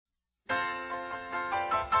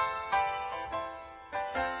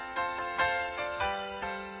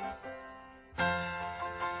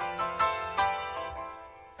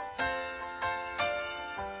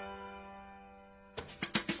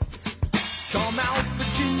from out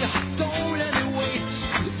Virginia, don't let me wait.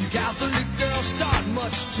 You Catholic girls start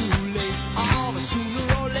much too late. Oh, but sooner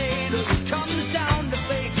or later it comes down to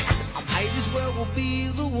fate. I might as well be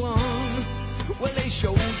the one. Well, they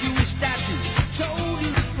showed you a statue, told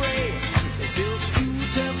you to pray. They built you a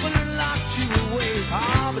temple and locked you away.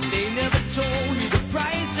 Ah, but they never told you the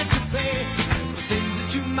price that you pay for things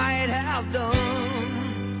that you might have done.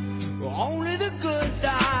 Only the good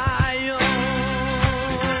die young.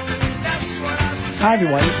 That's what I say. Hi,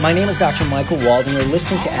 everyone. My name is Dr. Michael Wald, and you're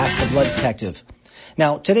listening to Ask the Blood Detective.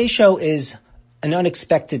 Now, today's show is an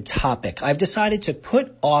unexpected topic. I've decided to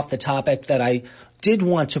put off the topic that I did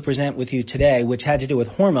want to present with you today, which had to do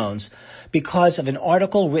with hormones, because of an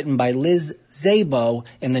article written by Liz Szabo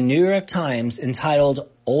in the New York Times entitled,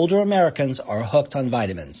 "Older Americans Are Hooked on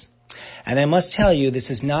Vitamins." And I must tell you,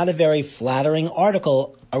 this is not a very flattering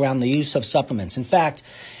article around the use of supplements. In fact,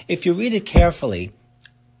 if you read it carefully,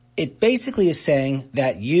 it basically is saying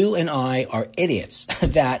that you and I are idiots,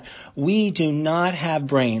 that we do not have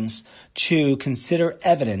brains to consider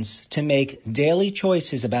evidence to make daily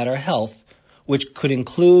choices about our health, which could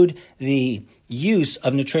include the use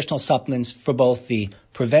of nutritional supplements for both the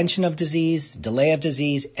prevention of disease, delay of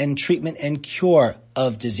disease, and treatment and cure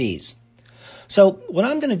of disease. So what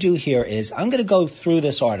I'm going to do here is I'm going to go through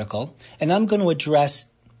this article, and I'm going to address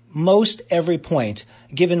most every point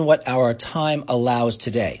given what our time allows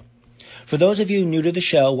today. For those of you new to the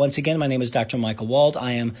show, once again, my name is Dr. Michael Wald.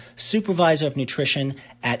 I am Supervisor of Nutrition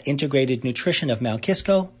at Integrated Nutrition of Mount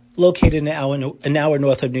Kisco, located an hour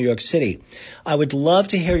north of New York City. I would love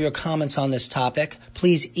to hear your comments on this topic.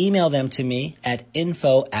 Please email them to me at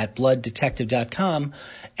info@blooddetective.com,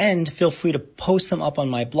 and feel free to post them up on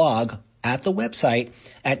my blog at the website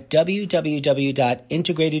at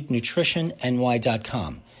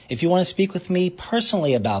www.integratednutritionny.com. If you want to speak with me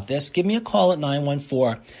personally about this, give me a call at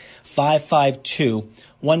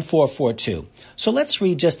 914-552-1442. So let's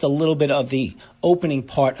read just a little bit of the opening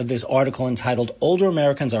part of this article entitled, "Older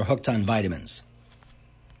Americans Are Hooked on Vitamins."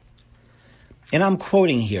 And I'm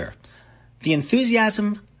quoting here, "The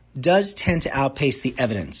enthusiasm does tend to outpace the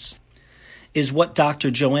evidence," is what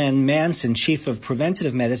Dr. Joanne Manson, Chief of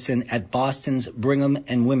Preventative Medicine at Boston's Brigham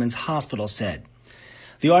and Women's Hospital, said.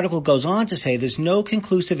 The article goes on to say there's no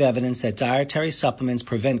conclusive evidence that dietary supplements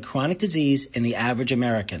prevent chronic disease in the average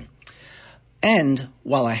American. And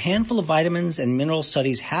while a handful of vitamins and mineral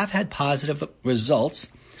studies have had positive results,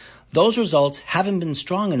 those results haven't been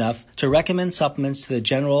strong enough to recommend supplements to the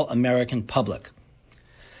general American public.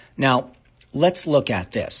 Now, let's look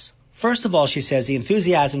at this. First of all, she says the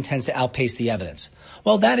enthusiasm tends to outpace the evidence.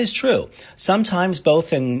 Well, that is true. Sometimes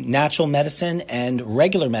both in natural medicine and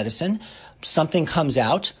regular medicine, something comes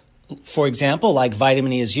out, for example, like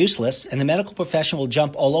vitamin E is useless, and the medical profession will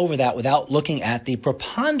jump all over that without looking at the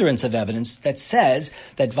preponderance of evidence that says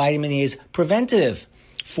that vitamin E is preventative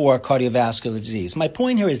for cardiovascular disease. My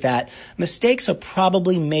point here is that mistakes are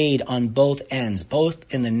probably made on both ends, both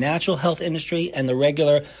in the natural health industry and the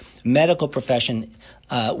regular medical profession,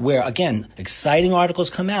 where, again, exciting articles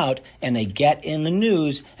come out and they get in the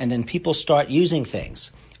news and then people start using things.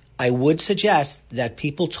 I would suggest that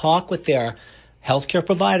people talk with their healthcare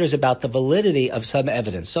providers about the validity of some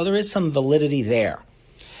evidence. So there is some validity there.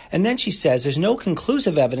 And then she says there's no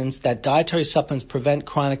conclusive evidence that dietary supplements prevent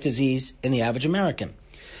chronic disease in the average American.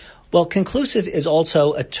 Well, conclusive is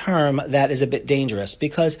also a term that is a bit dangerous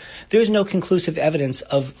because there's no conclusive evidence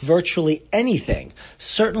of virtually anything,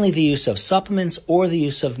 certainly the use of supplements or the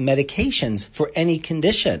use of medications for any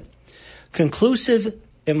condition. Conclusive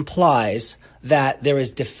implies that there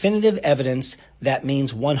is definitive evidence that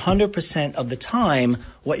means 100% of the time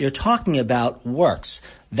what you're talking about works.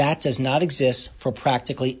 That does not exist for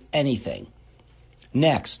practically anything.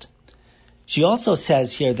 Next, she also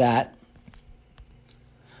says here that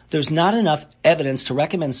there's not enough evidence to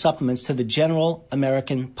recommend supplements to the general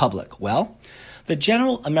American public. Well, the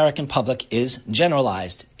general American public is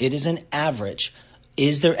generalized. It is an average.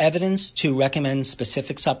 Is there evidence to recommend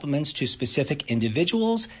specific supplements to specific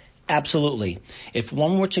individuals? Absolutely. If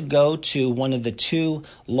one were to go to one of the two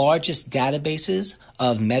largest databases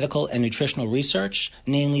of medical and nutritional research,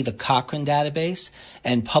 namely the Cochrane database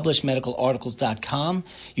and publishedmedicalarticles.com,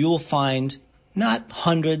 you will find not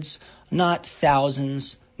hundreds, not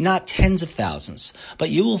thousands, not tens of thousands, but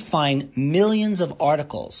you will find millions of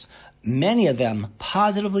articles, many of them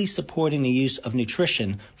positively supporting the use of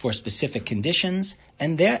nutrition for specific conditions,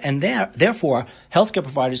 and therefore healthcare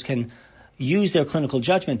providers can use their clinical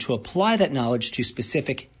judgment to apply that knowledge to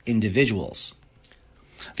specific individuals.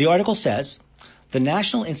 The article says, the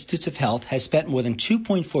National Institutes of Health has spent more than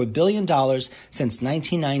 $2.4 billion since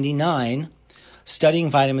 1999 studying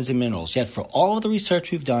vitamins and minerals. Yet for all of the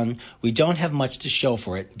research we've done, we don't have much to show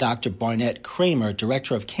for it, Dr. Barnett Kramer,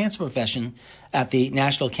 Director of Cancer Prevention at the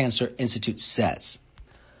National Cancer Institute, says.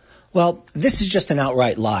 Well, this is just an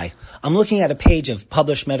outright lie. I'm looking at a page of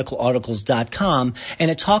publishedmedicalarticles.com, and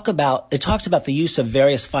it talks about the use of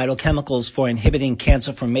various phytochemicals for inhibiting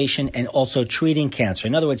cancer formation and also treating cancer.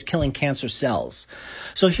 In other words, killing cancer cells.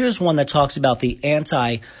 So here's one that talks about the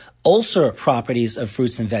anti-ulcer properties of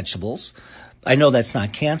fruits and vegetables. I know that's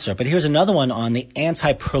not cancer, but here's another one on the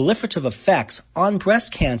anti-proliferative effects on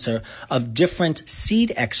breast cancer of different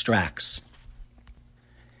seed extracts.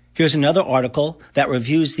 Here's another article that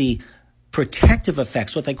reviews the protective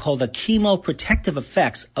effects, what they call the chemoprotective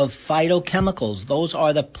effects of phytochemicals. Those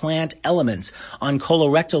are the plant elements on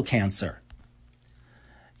colorectal cancer.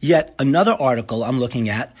 Yet another article I'm looking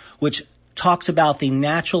at, which talks about the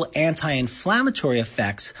natural anti-inflammatory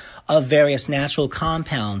effects of various natural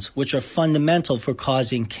compounds, which are fundamental for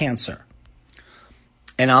causing cancer.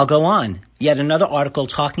 And I'll go on. Yet another article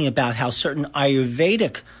talking about how certain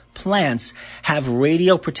Ayurvedic plants have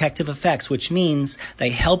radioprotective effects, which means they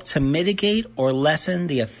help to mitigate or lessen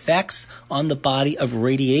the effects on the body of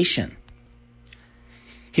radiation.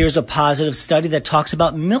 Here's a positive study that talks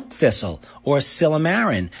about milk thistle or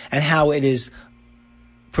silymarin and how it is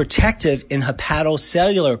protective in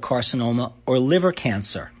hepatocellular carcinoma or liver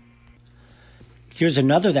cancer. Here's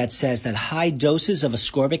another that says that high doses of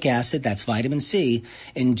ascorbic acid, that's vitamin C,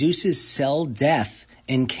 induces cell death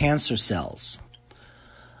in cancer cells.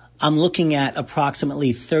 I'm looking at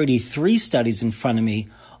approximately 33 studies in front of me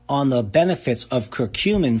on the benefits of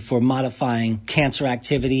curcumin for modifying cancer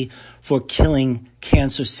activity, for killing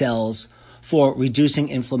cancer cells, for reducing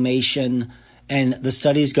inflammation, and the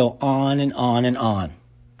studies go on and on and on.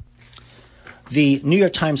 The New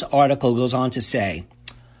York Times article goes on to say,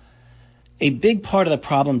 a big part of the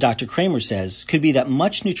problem, Dr. Kramer says, could be that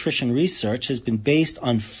much nutrition research has been based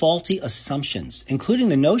on faulty assumptions, including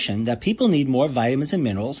the notion that people need more vitamins and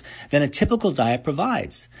minerals than a typical diet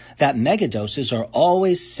provides, that megadoses are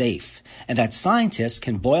always safe, and that scientists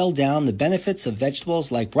can boil down the benefits of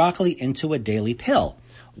vegetables like broccoli into a daily pill.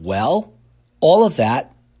 Well, all of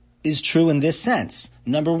that is true in this sense.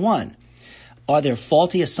 Number one, are there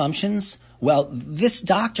faulty assumptions? Well, this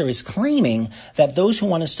doctor is claiming that those who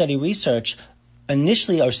want to study research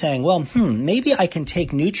initially are saying, well, maybe I can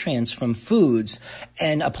take nutrients from foods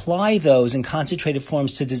and apply those in concentrated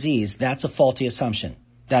forms to disease. That's a faulty assumption.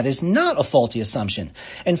 That is not a faulty assumption.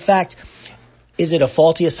 In fact, is it a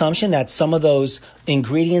faulty assumption that some of those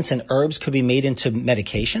ingredients and herbs could be made into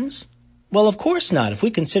medications? Well, of course not. If we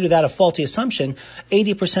consider that a faulty assumption,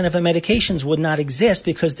 80% of our medications would not exist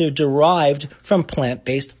because they're derived from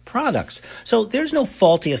plant-based products. So there's no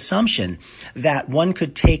faulty assumption that one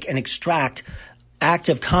could take and extract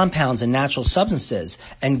active compounds and natural substances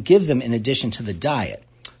and give them in addition to the diet.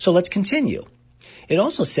 So let's continue. It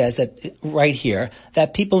also says that right here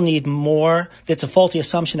that people need more, that's a faulty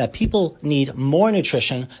assumption that people need more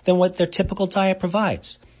nutrition than what their typical diet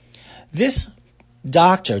provides. This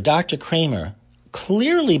Dr. Kramer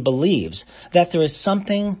clearly believes that there is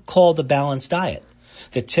something called the balanced diet.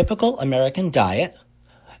 The typical American diet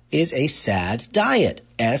is a SAD diet,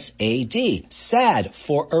 S-A-D, SAD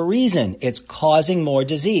for a reason. It's causing more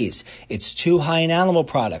disease. It's too high in animal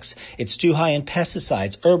products. It's too high in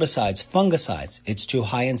pesticides, herbicides, fungicides. It's too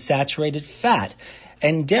high in saturated fat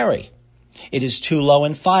and dairy. It is too low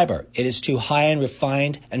in fiber. It is too high in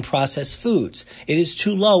refined and processed foods. It is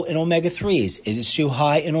too low in omega-3s. It is too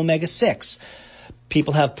high in omega-6.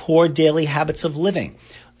 People have poor daily habits of living.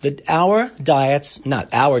 Our diets,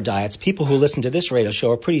 people who listen to this radio show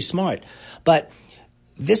are pretty smart. But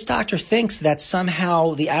this doctor thinks that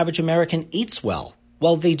somehow the average American eats well.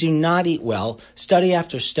 Well, they do not eat well. Study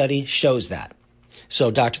after study shows that. So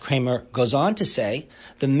Dr. Kramer goes on to say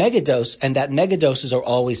that megadoses are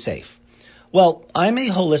always safe. Well, I'm a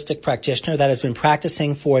holistic practitioner that has been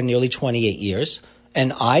practicing for nearly 28 years,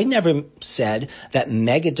 and I never said that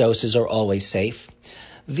megadoses are always safe.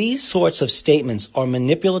 These sorts of statements are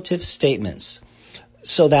manipulative statements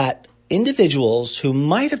so that individuals who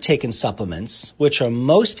might have taken supplements, which are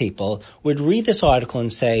most people, would read this article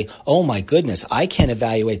and say, oh my goodness, I can't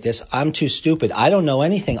evaluate this. I'm too stupid. I don't know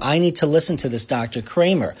anything. I need to listen to this Dr.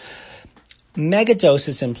 Kramer.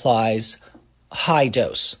 Megadoses implies high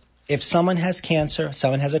dose. If someone has cancer,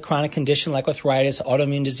 someone has a chronic condition like arthritis,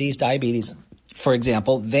 autoimmune disease, diabetes, for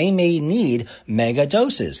example, they may need mega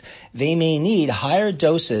doses. They may need higher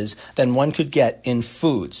doses than one could get in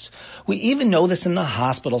foods. We even know this in the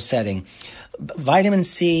hospital setting. Vitamin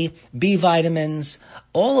C, B vitamins,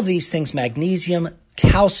 all of these things, magnesium,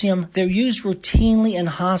 calcium, they're used routinely in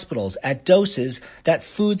hospitals at doses that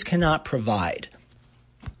foods cannot provide.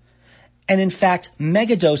 And in fact,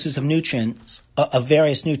 megadoses of nutrients, of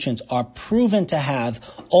various nutrients, are proven to have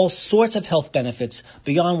all sorts of health benefits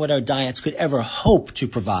beyond what our diets could ever hope to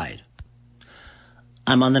provide.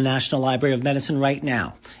 I'm on the National Library of Medicine right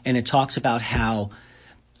now, and it talks about how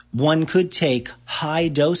one could take high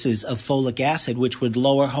doses of folic acid, which would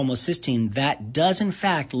lower homocysteine. That does, in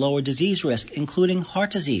fact, lower disease risk, including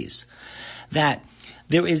heart disease. That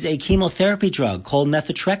there is a chemotherapy drug called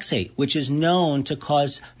methotrexate, which is known to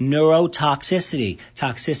cause neurotoxicity,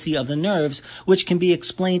 toxicity of the nerves, which can be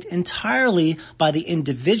explained entirely by the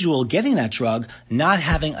individual getting that drug not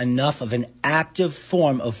having enough of an active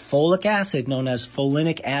form of folic acid known as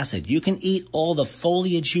folinic acid. You can eat all the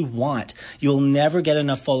foliage you want. You'll never get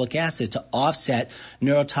enough folic acid to offset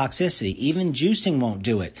neurotoxicity. Even juicing won't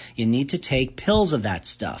do it. You need to take pills of that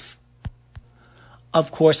stuff. Of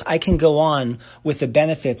course, I can go on with the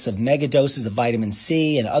benefits of megadoses of vitamin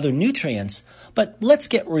C and other nutrients, but let's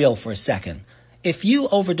get real for a second. If you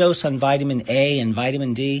overdose on vitamin A and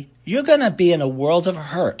vitamin D, you're going to be in a world of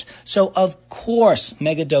hurt. So, of course,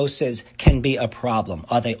 megadoses can be a problem.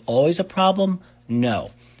 Are they always a problem?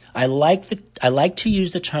 No. I like to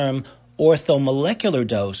use the term orthomolecular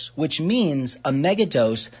dose, which means a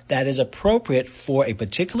megadose that is appropriate for a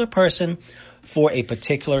particular person for a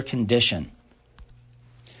particular condition.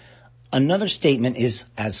 Another statement is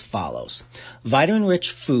as follows.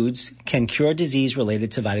 Vitamin-rich foods can cure disease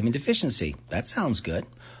related to vitamin deficiency. That sounds good.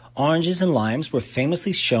 Oranges and limes were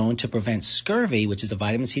famously shown to prevent scurvy, which is a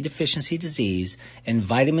vitamin C deficiency disease, in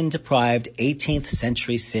vitamin-deprived 18th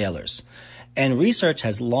century sailors. And research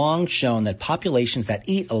has long shown that populations that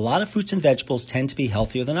eat a lot of fruits and vegetables tend to be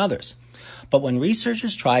healthier than others. But when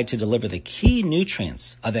researchers tried to deliver the key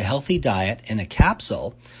nutrients of a healthy diet in a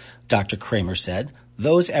capsule, Dr. Kramer said,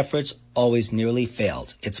 those efforts always nearly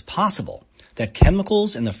failed. It's possible that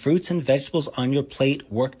chemicals in the fruits and vegetables on your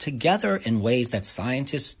plate work together in ways that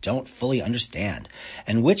scientists don't fully understand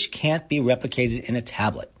and which can't be replicated in a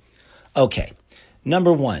tablet. Okay,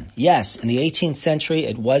 number one, yes, in the 18th century,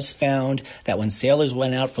 it was found that when sailors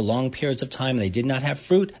went out for long periods of time and they did not have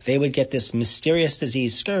fruit, they would get this mysterious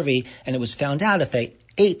disease, scurvy, and it was found out if they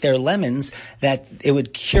ate their lemons that it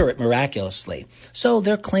would cure it miraculously. So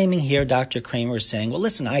they're claiming here, Dr. Kramer is saying, well,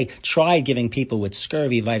 listen, I tried giving people with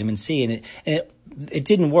scurvy vitamin C and it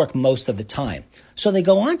didn't work most of the time. So they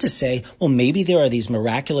go on to say, well, maybe there are these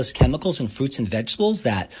miraculous chemicals in fruits and vegetables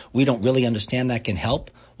that we don't really understand that can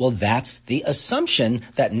help. Well, that's the assumption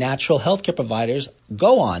that natural healthcare providers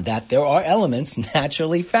go on, that there are elements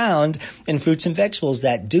naturally found in fruits and vegetables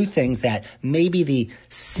that do things that maybe the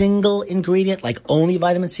single ingredient, like only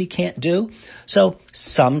vitamin C, can't do. So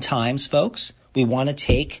sometimes, folks, we want to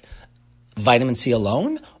take vitamin C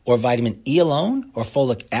alone, or vitamin E alone, or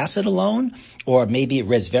folic acid alone, or maybe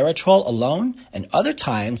resveratrol alone. And other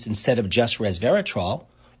times, instead of just resveratrol,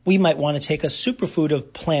 we might want to take a superfood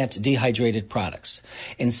of plant dehydrated products.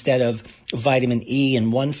 Instead of vitamin E in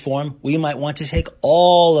one form, we might want to take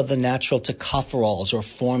all of the natural tocopherols or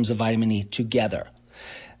forms of vitamin E together.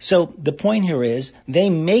 So the point here is they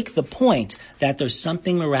make the point that there's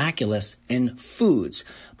something miraculous in foods,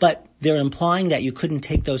 but they're implying that you couldn't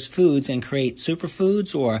take those foods and create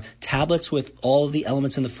superfoods or tablets with all of the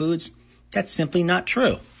elements in the foods. That's simply not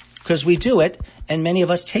true, because we do it, and many of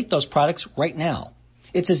us take those products right now.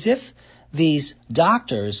 It's as if these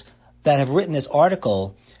doctors that have written this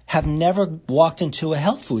article have never walked into a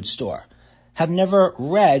health food store, have never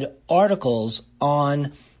read articles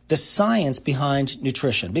on the science behind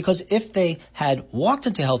nutrition. Because if they had walked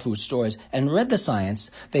into health food stores and read the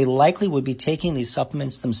science, they likely would be taking these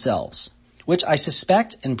supplements themselves, which I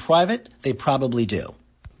suspect in private they probably do.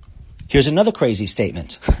 Here's another crazy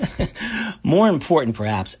statement. More important,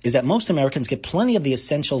 perhaps, is that most Americans get plenty of the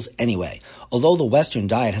essentials anyway. Although the Western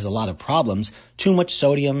diet has a lot of problems, too much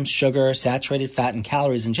sodium, sugar, saturated fat, and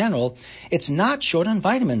calories in general, it's not short on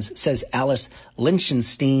vitamins, says Alice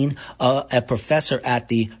Lichtenstein, a professor at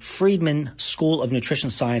the Friedman School of Nutrition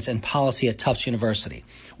Science and Policy at Tufts University.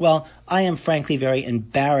 Well, I am frankly very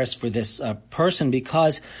embarrassed for this person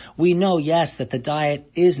because we know, yes, that the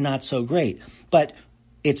diet is not so great, but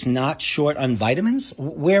it's not short on vitamins?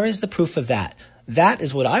 Where is the proof of that? That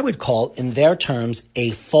is what I would call, in their terms,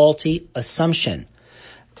 a faulty assumption.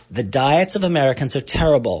 The diets of Americans are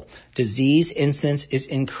terrible. Disease incidence is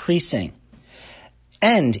increasing.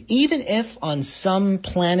 And even if on some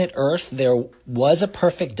planet Earth there was a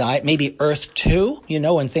perfect diet, maybe Earth 2,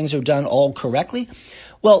 when things are done all correctly,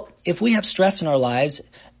 well, if we have stress in our lives,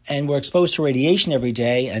 and we're exposed to radiation every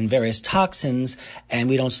day and various toxins, and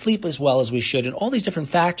we don't sleep as well as we should, and all these different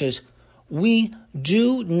factors, we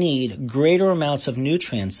do need greater amounts of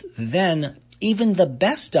nutrients than even the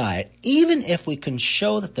best diet. Even if we can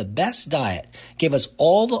show that the best diet gave us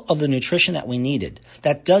all of the nutrition that we needed,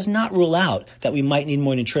 that does not rule out that we might need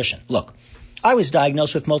more nutrition. Look, I was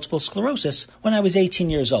diagnosed with multiple sclerosis when I was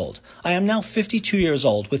 18 years old. I am now 52 years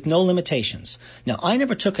old with no limitations. Now, I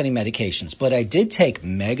never took any medications, but I did take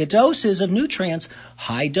mega doses of nutrients,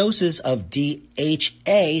 high doses of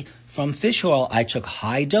DHA from fish oil. I took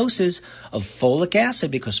high doses of folic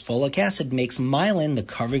acid because folic acid makes myelin, the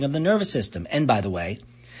covering of the nervous system. And by the way,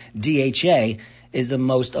 DHA is the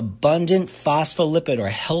most abundant phospholipid or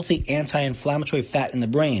healthy anti-inflammatory fat in the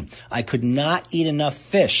brain. I could not eat enough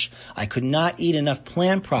fish. I could not eat enough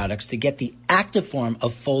plant products to get the active form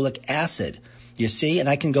of folic acid. You see, and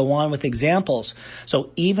I can go on with examples.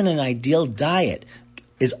 So even an ideal diet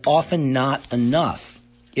is often not enough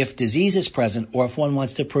if disease is present or if one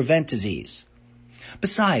wants to prevent disease.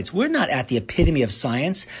 Besides, we're not at the epitome of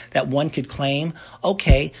science that one could claim,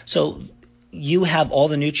 okay, so you have all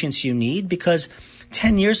the nutrients you need, because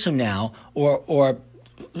 10 years from now or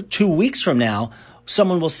 2 weeks from now,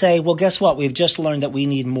 someone will say, well, guess what? We've just learned that we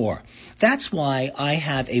need more. That's why I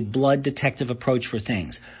have a blood detective approach for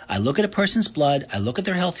things. I look at a person's blood, I look at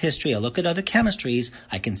their health history, I look at other chemistries,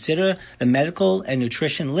 I consider the medical and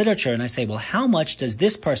nutrition literature, and I say, well, how much does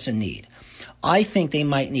this person need? I think they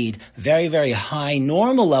might need very, very high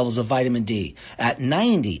normal levels of vitamin D at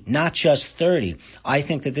 90, not just 30. I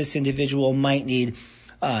think that this individual might need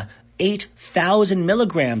 8,000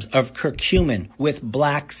 milligrams of curcumin with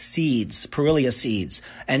black seeds, Perilla seeds,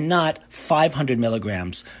 and not 500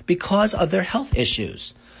 milligrams because of their health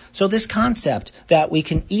issues. So this concept that we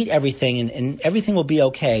can eat everything and everything will be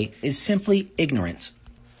okay is simply ignorant.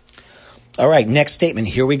 All right, next statement.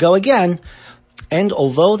 Here we go again. And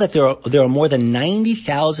although that there are more than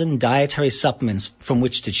 90,000 dietary supplements from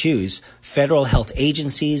which to choose, federal health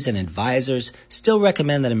agencies and advisors still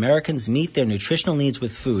recommend that Americans meet their nutritional needs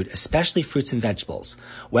with food, especially fruits and vegetables.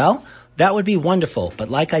 Well, that would be wonderful, but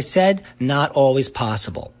like I said, not always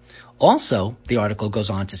possible. Also, the article goes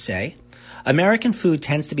on to say, American food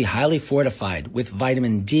tends to be highly fortified with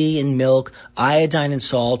vitamin D in milk, iodine in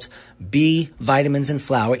salt, B vitamins in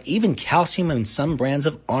flour, even calcium in some brands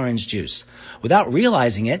of orange juice. Without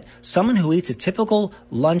realizing it, someone who eats a typical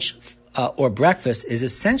lunch or breakfast is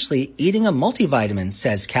essentially eating a multivitamin,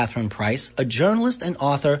 says Catherine Price, a journalist and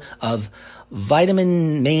author of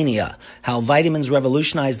Vitamin Mania, How Vitamins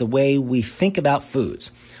Revolutionize the Way We Think About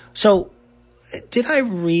Foods. So, did I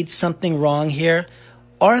read something wrong here?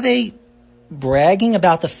 Are they bragging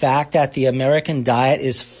about the fact that the American diet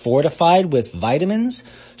is fortified with vitamins?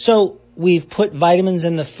 So we've put vitamins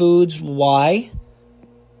in the foods. Why?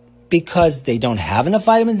 Because they don't have enough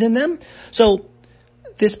vitamins in them? So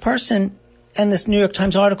this person and this New York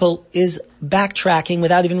Times article is backtracking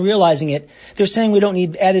without even realizing it. They're saying we don't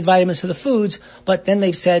need added vitamins to the foods, but then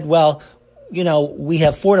they've said, well, you know, we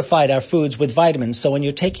have fortified our foods with vitamins. So when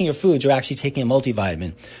you're taking your foods, you're actually taking a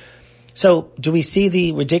multivitamin. So do we see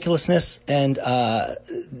the ridiculousness and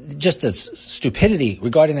just the stupidity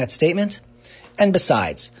regarding that statement? And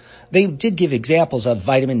besides, they did give examples of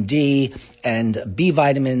vitamin D and B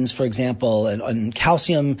vitamins, for example, and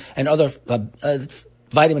calcium and other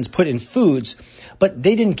vitamins put in foods, but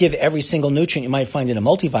they didn't give every single nutrient you might find in a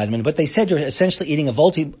multivitamin, but they said you're essentially eating a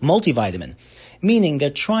multivitamin, meaning they're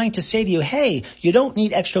trying to say to you, hey, you don't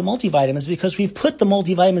need extra multivitamins because we've put the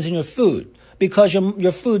multivitamins in your food, because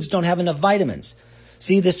your foods don't have enough vitamins.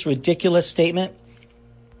 See this ridiculous statement?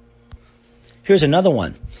 Here's another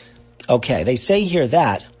one. Okay, they say here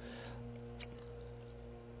that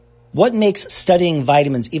what makes studying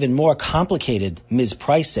vitamins even more complicated, Ms.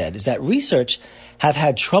 Price said, is that research have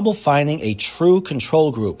had trouble finding a true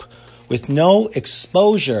control group with no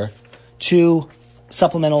exposure to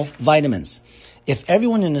supplemental vitamins. If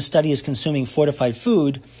everyone in the study is consuming fortified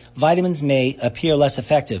food, vitamins may appear less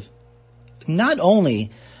effective. Not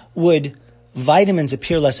only would vitamins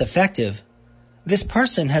appear less effective, this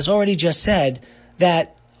person has already just said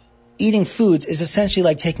that eating foods is essentially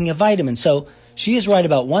like taking a vitamin. So she is right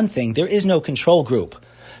about one thing. There is no control group.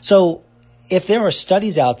 So if there are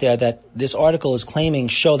studies out there that this article is claiming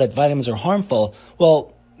show that vitamins are harmful,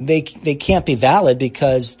 well, they can't be valid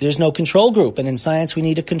because there's no control group. And in science, we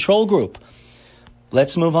need a control group.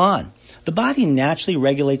 Let's move on. The body naturally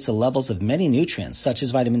regulates the levels of many nutrients, such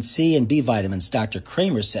as vitamin C and B vitamins, Dr.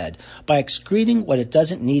 Kramer said, by excreting what it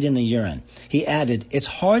doesn't need in the urine. He added, it's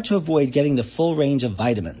hard to avoid getting the full range of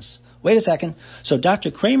vitamins. wait a second. So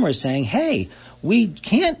Dr. Kramer is saying, hey, we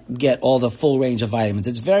can't get all the full range of vitamins.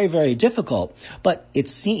 It's very, very difficult. But he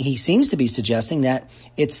seems to be suggesting that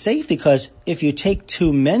it's safe because if you take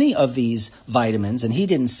too many of these vitamins, and he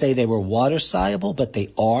didn't say they were water-soluble, but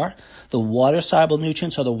they are, the water-soluble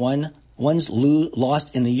nutrients are the ones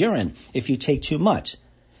lost in the urine if you take too much.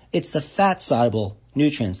 It's the fat-soluble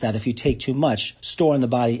nutrients that if you take too much, store in the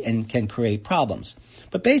body and can create problems.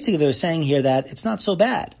 But basically they're saying here that it's not so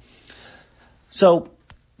bad. So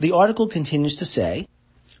the article continues to say,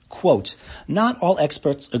 quote, not all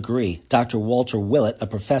experts agree. Dr. Walter Willett, a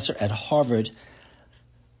professor at Harvard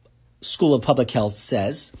School of Public Health,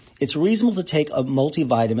 says it's reasonable to take a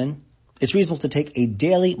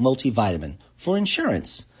daily multivitamin for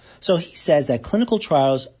insurance. So he says that clinical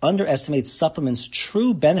trials underestimate supplements'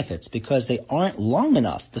 true benefits because they aren't long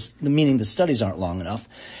enough, meaning the studies aren't long enough.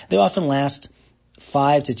 They often last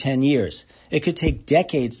 5 to 10 years. It could take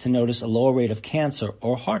decades to notice a lower rate of cancer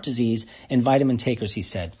or heart disease in vitamin takers, he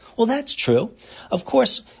said. Well, that's true. Of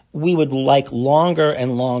course, we would like longer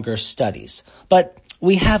and longer studies, but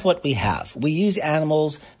we have what we have. We use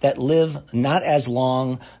animals that live not as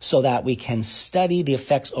long so that we can study the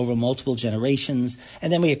effects over multiple generations,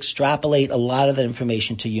 and then we extrapolate a lot of that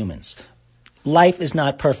information to humans. Life is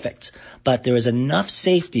not perfect, but there is enough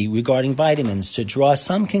safety regarding vitamins to draw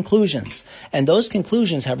some conclusions, and those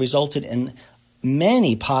conclusions have resulted in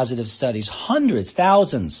many positive studies, hundreds,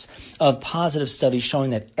 thousands of positive studies showing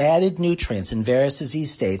that added nutrients in various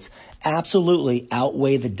disease states absolutely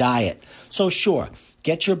outweigh the diet. So sure,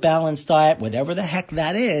 get your balanced diet, whatever the heck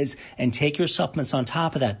that is, and take your supplements on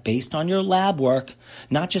top of that based on your lab work,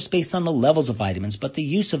 not just based on the levels of vitamins, but the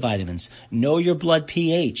use of vitamins. Know your blood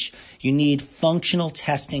pH. You need functional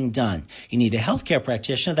testing done. You need a healthcare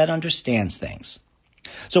practitioner that understands things.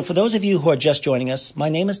 So for those of you who are just joining us, my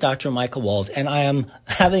name is Dr. Michael Wald, and I am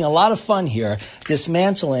having a lot of fun here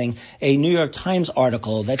dismantling a New York Times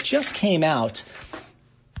article that just came out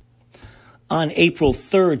on April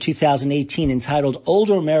 3rd, 2018, entitled,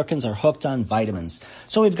 Older Americans Are Hooked on Vitamins.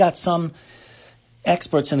 So we've got some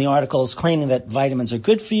experts in the articles claiming that vitamins are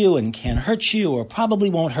good for you and can't hurt you or probably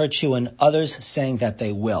won't hurt you, and others saying that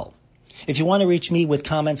they will. If you want to reach me with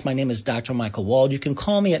comments, my name is Dr. Michael Wald. You can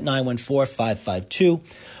call me at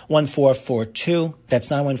 914-552-1442. That's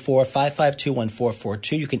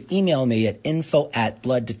 914-552-1442. You can email me at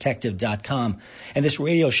info@blooddetective.com. And this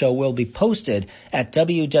radio show will be posted at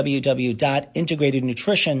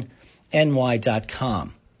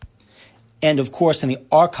www.integratednutritionny.com. And, of course, in the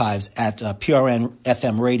archives at PRN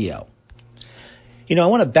FM Radio. You know, I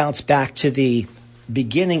want to bounce back to the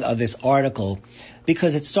beginning of this article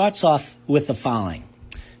because it starts off with the following.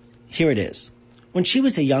 Here it is. When she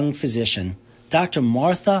was a young physician, Dr.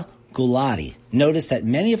 Martha Gulati noticed that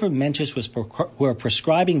many of her mentors were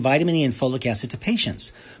prescribing vitamin E and folic acid to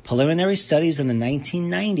patients. Preliminary studies in the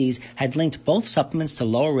 1990s had linked both supplements to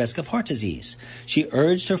lower risk of heart disease. She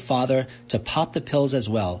urged her father to pop the pills as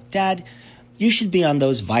well. Dad, you should be on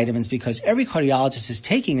those vitamins because every cardiologist is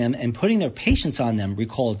taking them and putting their patients on them,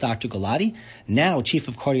 recalled Dr. Gulati, now chief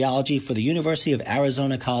of cardiology for the University of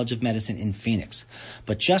Arizona College of Medicine in Phoenix.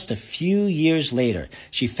 But just a few years later,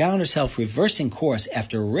 she found herself reversing course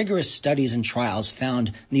after rigorous studies and trials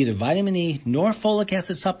found neither vitamin E nor folic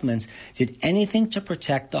acid supplements did anything to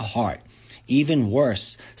protect the heart. Even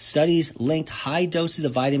worse, studies linked high doses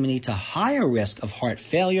of vitamin E to higher risk of heart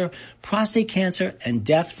failure, prostate cancer, and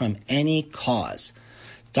death from any cause.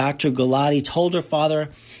 Dr. Gulati told her father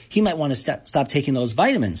he might want to stop taking those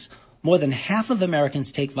vitamins. More than half of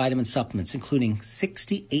Americans take vitamin supplements, including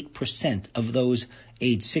 68% of those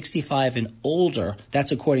age 65 and older.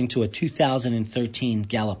 That's according to a 2013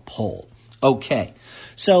 Gallup poll. Okay,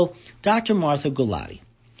 so Dr. Martha Gulati,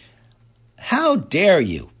 how dare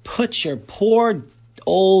you put your poor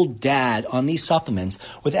old dad on these supplements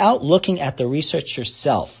without looking at the research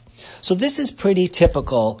yourself? So this is pretty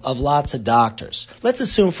typical of lots of doctors. Let's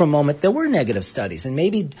assume for a moment there were negative studies, and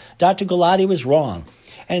maybe Dr. Gulati was wrong.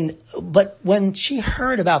 But when she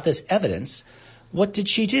heard about this evidence, what did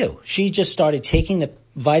she do? She just started taking the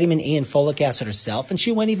vitamin E and folic acid herself, and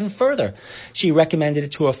she went even further. She recommended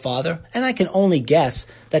it to her father, and I can only guess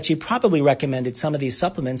that she probably recommended some of these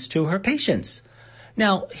supplements to her patients.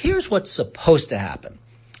 Now, here's what's supposed to happen.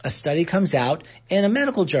 A study comes out in a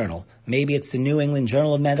medical journal. Maybe it's the New England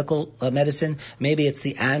Journal of Medicine. Maybe it's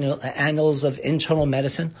the Annals of Internal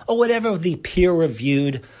Medicine, or whatever the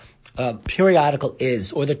peer-reviewed periodical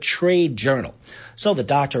is, or the trade journal. So the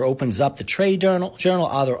doctor opens up the trade journal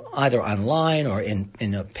either online or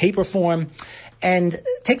in a paper form, and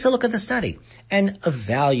takes a look at the study and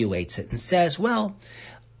evaluates it and says, well,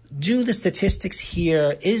 do the statistics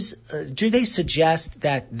here, do they suggest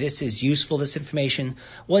that this is useful, this information?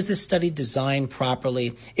 Was this study designed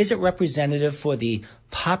properly? Is it representative for the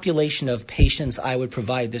population of patients I would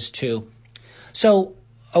provide this to? So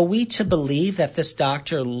are we to believe that this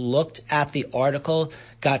doctor looked at the article,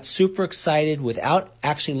 got super excited without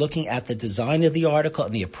actually looking at the design of the article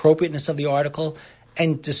and the appropriateness of the article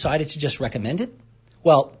and decided to just recommend it?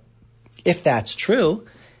 Well, if that's true,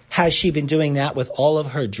 has she been doing that with all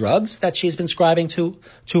of her drugs that she's been scribing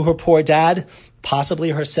to her poor dad, possibly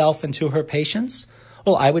herself and to her patients?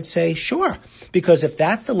 Well, I would say sure, because if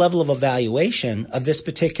that's the level of evaluation of this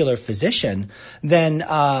particular physician, then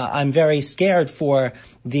I'm very scared for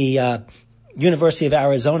the University of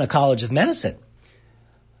Arizona College of Medicine.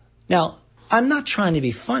 Now, I'm not trying to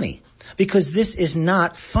be funny, because this is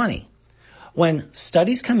not funny. When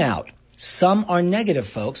studies come out, some are negative,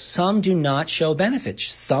 folks. Some do not show benefit.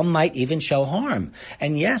 Some might even show harm.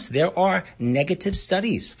 And yes, there are negative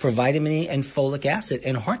studies for vitamin E and folic acid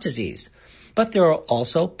in heart disease. But there are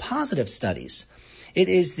also positive studies. It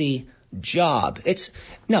is the job. It's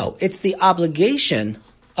the obligation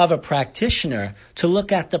of a practitioner to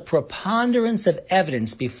look at the preponderance of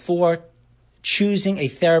evidence before choosing a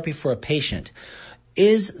therapy for a patient.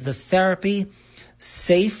 Is the therapy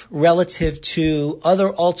safe relative to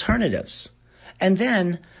other alternatives? And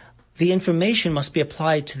then the information must be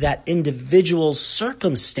applied to that individual's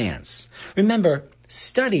circumstance. Remember,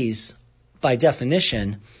 studies, by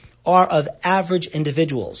definition, are of average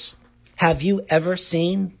individuals. Have you ever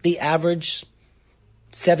seen the average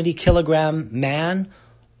 70-kilogram man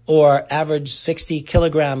or average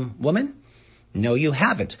 60-kilogram woman? No, you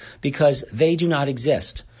haven't, because they do not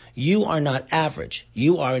exist. You are not average.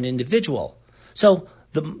 You are an individual. So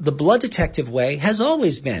the blood detective way has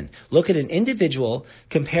always been look at an individual,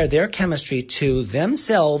 compare their chemistry to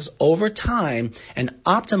themselves over time, and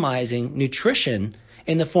optimizing nutrition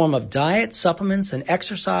in the form of diet, supplements, and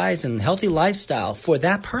exercise and healthy lifestyle for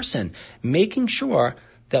that person, making sure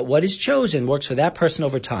that what is chosen works for that person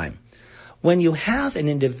over time. When you have an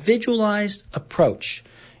individualized approach,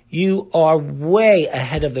 you are way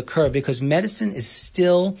ahead of the curve, because medicine is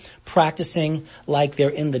still practicing like they're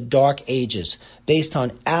in the dark ages, based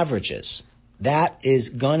on averages. That is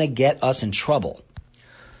going to get us in trouble.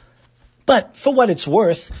 But for what it's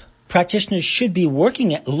worth, practitioners should be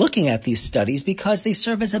looking at these studies because they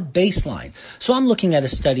serve as a baseline. So I'm looking at a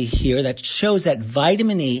study here that shows that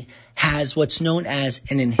vitamin E has what's known as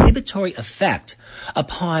an inhibitory effect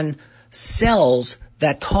upon cells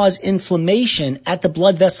that cause inflammation at the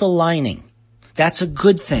blood vessel lining. That's a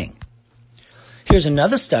good thing. Here's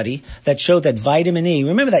another study that showed that vitamin E,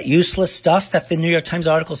 remember that useless stuff that the New York Times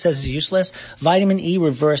article says is useless? Vitamin E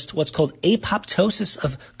reversed what's called apoptosis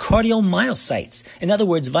of cardiomyocytes. In other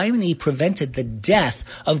words, vitamin E prevented the death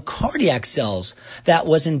of cardiac cells that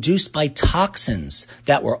was induced by toxins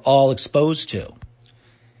that we're all exposed to.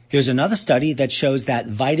 Here's another study that shows that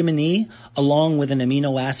vitamin E, along with an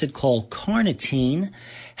amino acid called carnitine,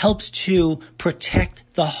 helps to protect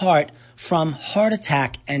the heart from heart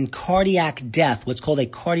attack and cardiac death, what's called a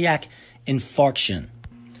cardiac infarction.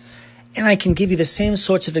 And I can give you the same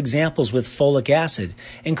sorts of examples with folic acid,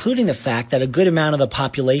 including the fact that a good amount of the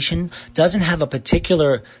population doesn't have a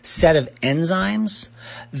particular set of enzymes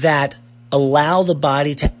that allow the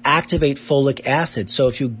body to activate folic acid. So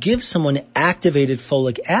if you give someone activated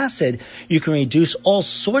folic acid, you can reduce all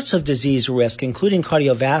sorts of disease risk, including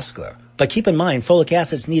cardiovascular. But keep in mind, folic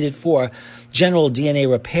acid is needed for general DNA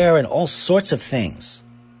repair and all sorts of things.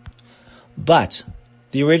 But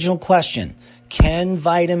the original question, can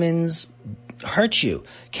vitamins hurt you?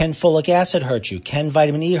 Can folic acid hurt you? Can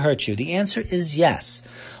vitamin E hurt you? The answer is yes.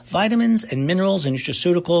 Vitamins and minerals and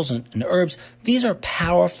nutraceuticals and herbs, these are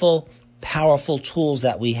powerful tools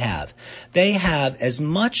that we have. They have as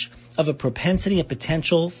much of a propensity and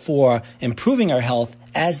potential for improving our health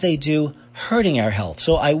as they do hurting our health.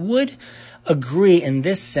 So I would agree in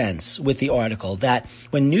this sense with the article that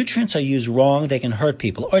when nutrients are used wrong, they can hurt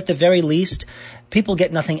people, or at the very least, people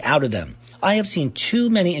get nothing out of them. I have seen too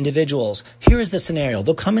many individuals. Here is the scenario.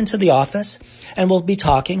 They'll come into the office and we'll be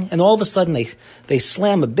talking, and all of a sudden they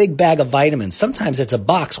slam a big bag of vitamins. Sometimes it's a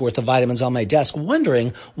box worth of vitamins on my desk,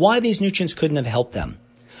 wondering why these nutrients couldn't have helped them.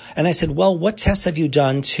 And I said, well, what tests have you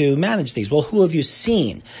done to manage these? Well, who have you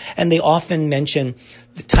seen? And they often mention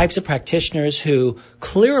the types of practitioners who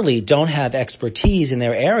clearly don't have expertise in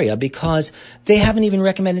their area because they haven't even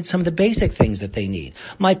recommended some of the basic things that they need.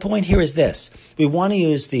 My point here is this. We want to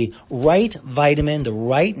use the right vitamin, the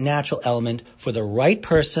right natural element for the right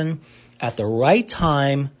person at the right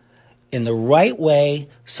time in the right way,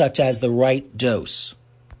 such as the right dose.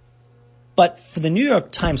 But for the New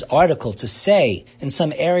York Times article to say in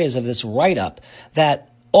some areas of this write-up that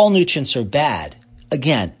all nutrients are bad,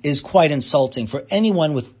 again, is quite insulting for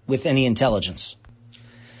anyone with any intelligence.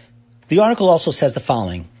 The article also says the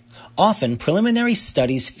following: often, preliminary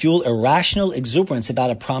studies fuel irrational exuberance about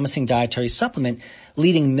a promising dietary supplement,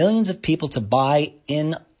 leading millions of people to buy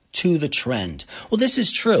into the trend. Well, this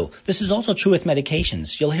is true. This is also true with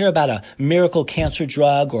medications. You'll hear about a miracle cancer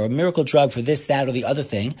drug or a miracle drug for this, that, or the other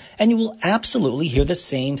thing, and you will absolutely hear the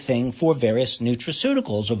same thing for various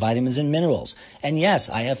nutraceuticals or vitamins and minerals. And yes,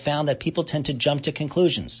 I have found that people tend to jump to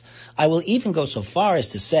conclusions. I will even go so far as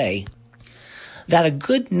to say that a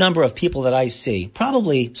good number of people that I see,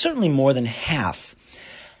 probably certainly more than half,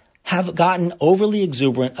 have gotten overly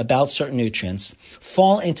exuberant about certain nutrients,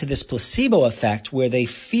 fall into this placebo effect where they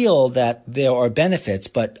feel that there are benefits,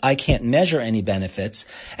 but I can't measure any benefits.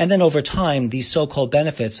 And then over time, these so-called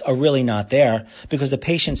benefits are really not there because the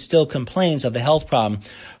patient still complains of the health problem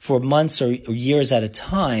for months or years at a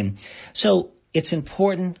time. So it's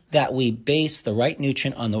important that we base the right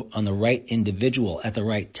nutrient on the right individual at the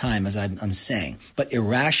right time, as I'm saying. But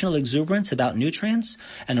irrational exuberance about nutrients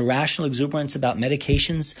and irrational exuberance about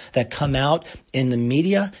medications that come out in the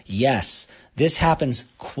media, yes, this happens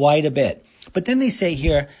quite a bit. But then they say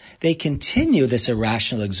here they continue this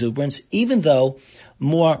irrational exuberance even though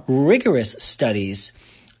more rigorous studies,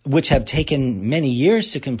 which have taken many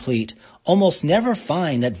years to complete, almost never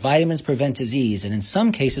find that vitamins prevent disease and in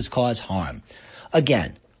some cases cause harm.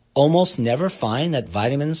 Again, almost never find that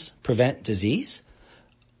vitamins prevent disease.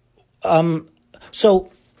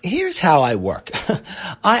 So here's how I work.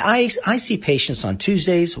 I see patients on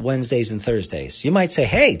Tuesdays, Wednesdays, and Thursdays. You might say,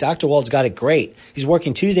 hey, Dr. Wald's got it great. He's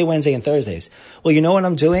working Tuesday, Wednesday, and Thursdays. Well, you know what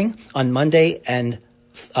I'm doing on Monday and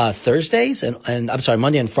Thursdays and I'm sorry,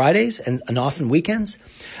 Monday and Fridays and often weekends,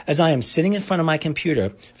 as I am sitting in front of my computer,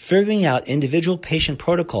 figuring out individual patient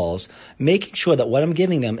protocols, making sure that what I'm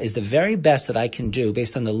giving them is the very best that I can do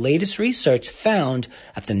based on the latest research found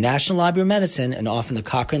at the National Library of Medicine and often the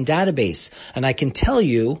Cochrane database. And I can tell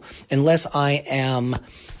you, unless I am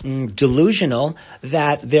delusional,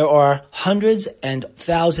 that there are hundreds and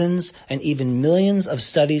thousands and even millions of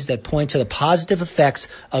studies that point to the positive effects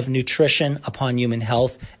of nutrition upon human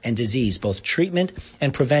health and disease, both treatment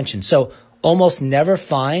and prevention. So almost never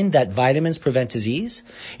find that vitamins prevent disease.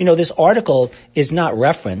 You know, this article is not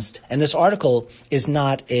referenced, and this article is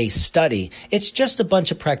not a study. It's just a bunch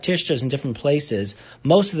of practitioners in different places,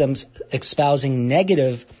 most of them espousing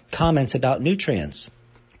negative comments about nutrients,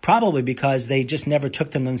 probably because they just never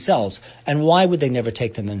took them themselves. And why would they never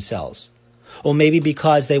take them themselves? Or maybe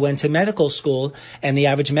because they went to medical school and the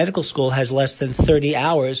average medical school has less than 30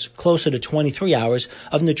 hours, closer to 23 hours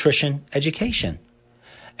of nutrition education.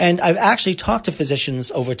 And I've actually talked to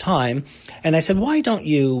physicians over time, and I said, why don't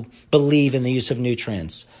you believe in the use of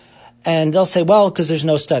nutrients? And they'll say, well, because there's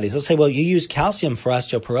no studies. They'll say, well, you use calcium for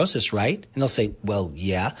osteoporosis, right? And they'll say, well,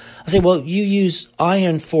 yeah. I'll say, well, you use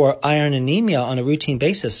iron for iron anemia on a routine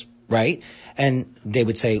basis, right? And they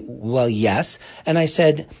would say, well, yes. And I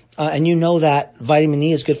said, and you know that vitamin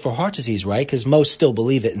E is good for heart disease, right? Because most still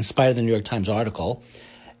believe it in spite of the New York Times article.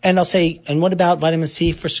 And I'll say, and what about vitamin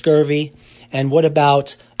C for scurvy? And what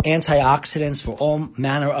about antioxidants for all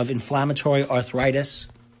manner of inflammatory arthritis?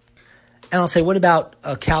 And I'll say, what about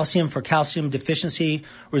calcium for calcium deficiency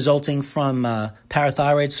resulting from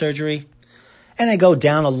parathyroid surgery? And I go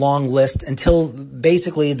down a long list until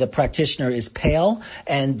basically the practitioner is pale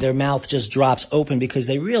and their mouth just drops open because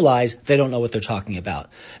they realize they don't know what they're talking about.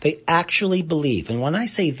 They actually believe. And when I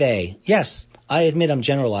say they, yes, I admit I'm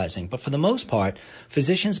generalizing, but for the most part,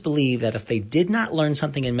 physicians believe that if they did not learn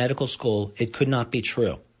something in medical school, it could not be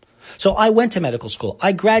true. So I went to medical school.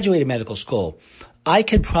 I graduated medical school. I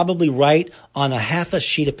could probably write on a half a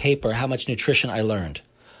sheet of paper how much nutrition I learned.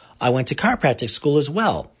 I went to chiropractic school as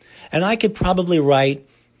well. And I could probably write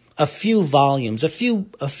a few volumes, a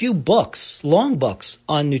few books, long books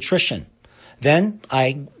on nutrition. Then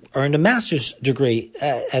I earned a master's degree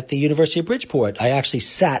at the University of Bridgeport. I actually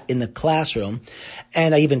sat in the classroom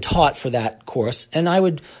and I even taught for that course. And I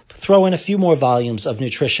would throw in a few more volumes of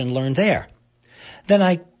nutrition learned there. Then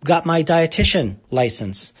I got my dietitian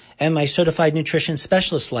license and my certified nutrition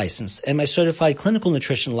specialist license and my certified clinical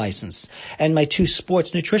nutrition license and my 2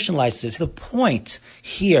 sports nutrition licenses. The point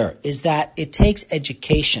here is that it takes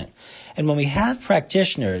education. And when we have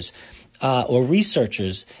practitioners or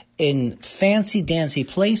researchers in fancy-dancy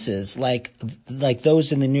places like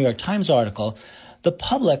those in the New York Times article, the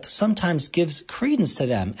public sometimes gives credence to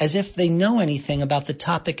them as if they know anything about the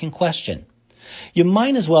topic in question. You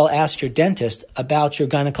might as well ask your dentist about your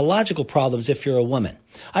gynecological problems if you're a woman.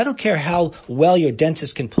 I don't care how well your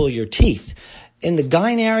dentist can pull your teeth. In the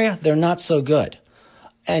gyne area, they're not so good.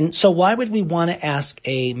 And so why would we want to ask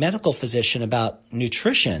a medical physician about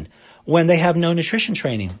nutrition when they have no nutrition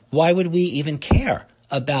training? Why would we even care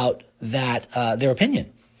about that, their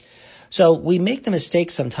opinion? So we make the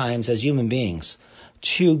mistake sometimes as human beings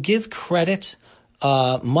to give credit,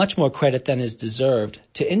 much more credit than is deserved,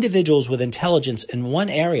 to individuals with intelligence in one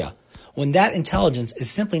area when that intelligence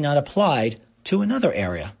is simply not applied to another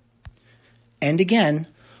area. And again,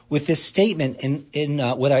 with this statement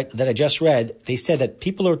that I just read, they said that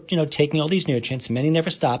people are, taking all these nutrients, many never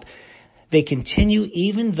stop. They continue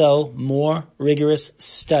even though more rigorous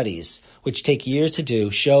studies, which take years to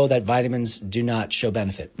do, show that vitamins do not show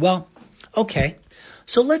benefit. Well, okay.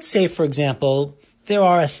 So let's say, for example, there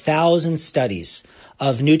are 1,000 studies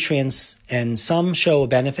of nutrients and some show a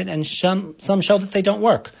benefit and some show that they don't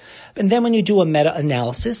work. And then when you do a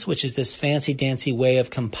meta-analysis, which is this fancy-dancy way of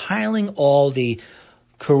compiling all the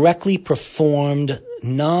correctly performed,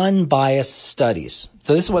 non-biased studies.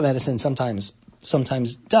 So this is what medicine sometimes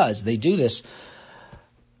does. They do this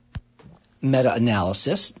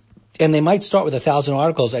meta-analysis, and they might start with 1,000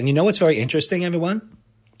 articles. And you know what's very interesting, everyone?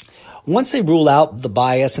 Once they rule out the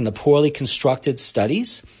bias and the poorly constructed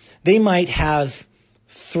studies, they might have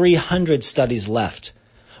 300 studies left,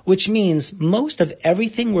 which means most of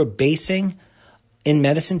everything we're basing in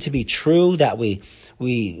medicine to be true, that we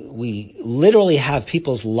literally have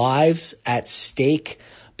people's lives at stake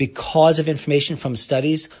because of information from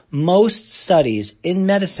studies. Most studies in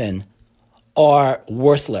medicine are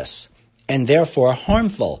worthless and therefore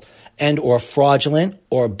harmful and or fraudulent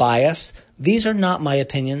or biased. These are not my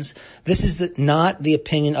opinions. This is not the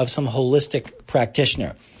opinion of some holistic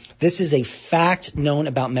practitioner. This is a fact known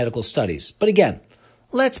about medical studies. But again,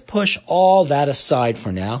 let's push all that aside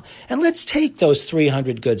for now, and let's take those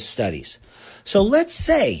 300 good studies. So let's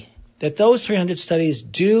say that those 300 studies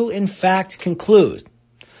do in fact conclude,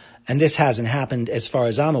 and this hasn't happened as far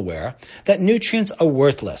as I'm aware, that nutrients are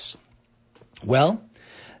worthless. Well,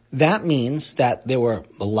 that means that there were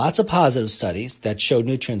lots of positive studies that showed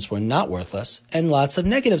nutrients were not worthless and lots of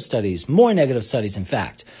negative studies, more negative studies in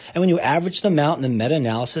fact. And when you average them out in the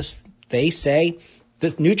meta-analysis, they say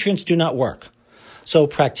that nutrients do not work. So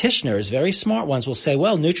practitioners, very smart ones, will say,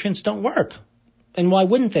 well, nutrients don't work. And why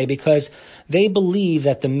wouldn't they? Because they believe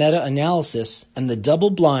that the meta-analysis and the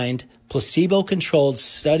double-blind, placebo-controlled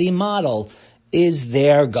study model is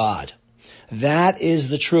their God. That is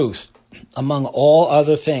the truth among all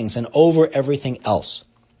other things and over everything else.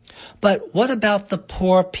 But what about the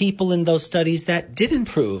poor people in those studies that did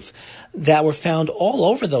improve, that were found all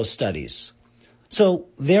over those studies? So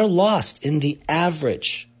they're lost in the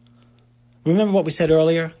average. Remember what we said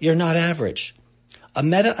earlier? You're not average. A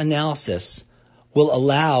meta-analysis will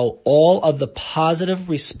allow all of the positive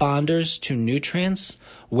responders to nutrients,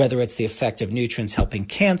 whether it's the effect of nutrients helping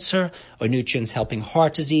cancer or nutrients helping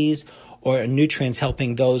heart disease or nutrients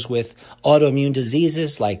helping those with autoimmune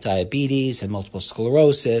diseases like diabetes and multiple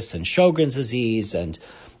sclerosis and Sjogren's disease and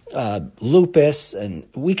lupus, and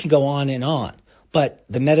we can go on and on. But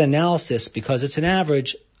the meta-analysis, because it's an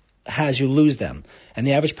average, has you lose them. And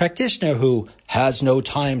the average practitioner who has no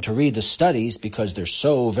time to read the studies because they're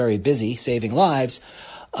so very busy saving lives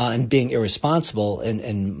and being irresponsible,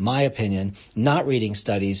 in my opinion, not reading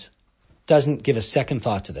studies, doesn't give a second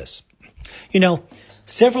thought to this.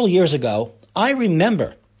 Several years ago, I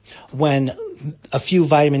remember when a few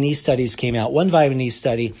vitamin E studies came out, one vitamin E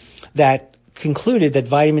study that concluded that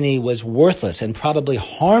vitamin E was worthless and probably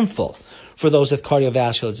harmful for those with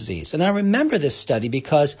cardiovascular disease. And I remember this study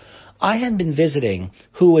because I had been visiting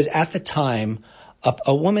who was at the time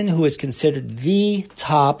a woman who was considered the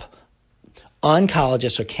top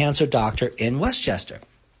oncologist or cancer doctor in Westchester.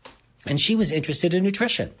 And she was interested in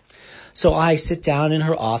nutrition. So I sit down in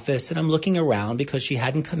her office and I'm looking around because she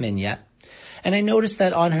hadn't come in yet. And I noticed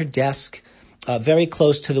that on her desk, very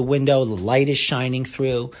close to the window, the light is shining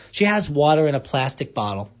through. She has water in a plastic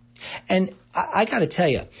bottle. And I got to tell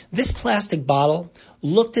you, this plastic bottle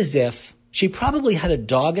looked as if she probably had a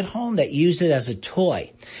dog at home that used it as a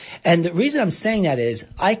toy. And the reason I'm saying that is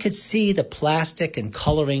I could see the plastic and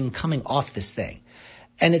coloring coming off this thing.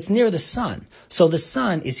 And it's near the sun. So the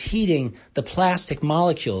sun is heating the plastic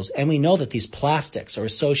molecules. And we know that these plastics are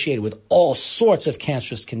associated with all sorts of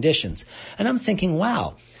cancerous conditions. And I'm thinking,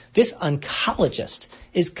 wow, this oncologist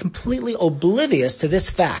is completely oblivious to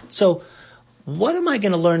this fact. So what am I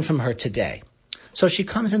going to learn from her today? So she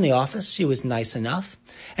comes in the office. She was nice enough.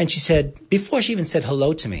 And she said, before she even said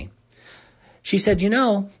hello to me, she said,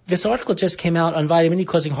 this article just came out on vitamin E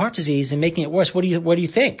causing heart disease and making it worse. What do you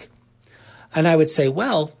think? And I would say,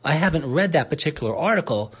 well, I haven't read that particular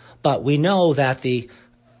article, but we know that the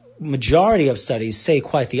majority of studies say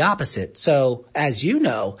quite the opposite. So, as you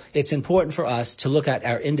know, it's important for us to look at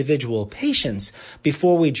our individual patients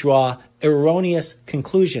before we draw erroneous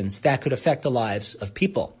conclusions that could affect the lives of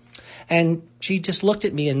people. And she just looked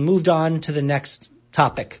at me and moved on to the next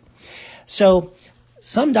topic. So,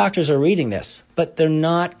 some doctors are reading this, but they're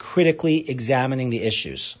not critically examining the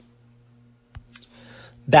issues.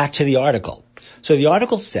 Back to the article. So the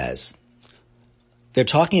article says, they're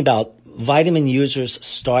talking about vitamin users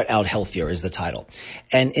start out healthier is the title.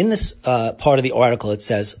 And in this part of the article, it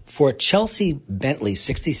says, for Chelsea Bentley,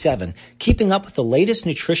 67, keeping up with the latest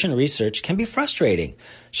nutrition research can be frustrating.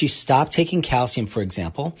 She stopped taking calcium, for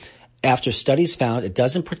example, after studies found it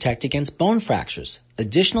doesn't protect against bone fractures.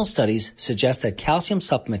 Additional studies suggest that calcium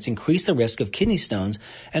supplements increase the risk of kidney stones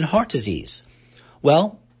and heart disease.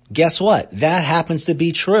 Well, guess what? That happens to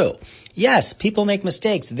be true. Yes, people make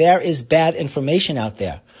mistakes. There is bad information out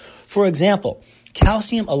there. For example,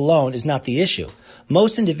 calcium alone is not the issue.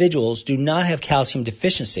 Most individuals do not have calcium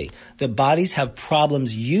deficiency. Their bodies have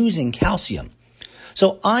problems using calcium.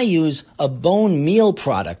 So I use a bone meal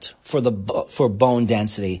product for bone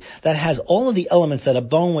density that has all of the elements that a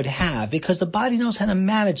bone would have because the body knows how to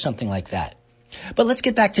manage something like that. But let's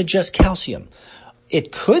get back to just calcium.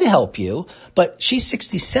 It could help you, but she's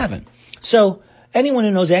 67. So anyone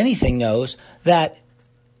who knows anything knows that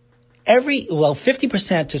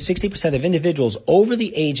 50% to 60% of individuals over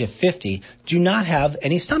the age of 50 do not have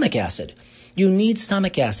any stomach acid. You need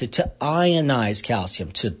stomach acid to ionize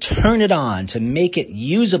calcium, to turn it on, to make it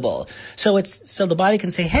usable. So the body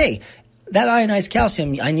can say, hey, that ionized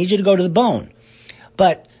calcium, I need you to go to the bone.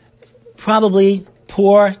 But probably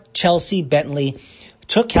poor Chelsea Bentley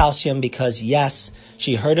took calcium because, yes,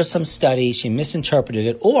 she heard of some study, she misinterpreted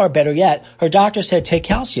it, or better yet, her doctor said take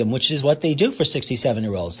calcium, which is what they do for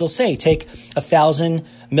 67-year-olds. They'll say take 1,000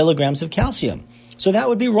 milligrams of calcium. So that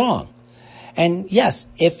would be wrong. And yes,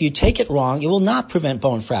 if you take it wrong, it will not prevent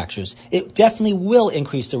bone fractures. It definitely will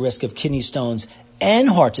increase the risk of kidney stones and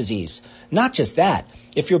heart disease. Not just that.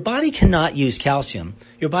 If your body cannot use calcium,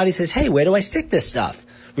 your body says, hey, where do I stick this stuff?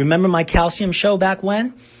 Remember my calcium show back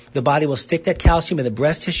when? The body will stick that calcium in the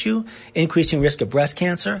breast tissue, increasing risk of breast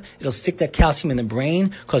cancer. It'll stick that calcium in the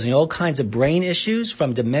brain, causing all kinds of brain issues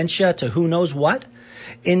from dementia to who knows what,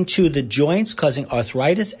 into the joints, causing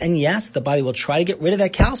arthritis. And yes, the body will try to get rid of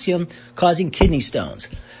that calcium, causing kidney stones.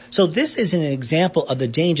 So this is an example of the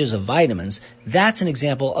dangers of vitamins. That's an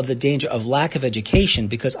example of the danger of lack of education,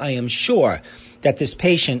 because I am sure that this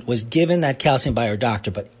patient was given that calcium by her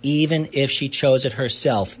doctor. But even if she chose it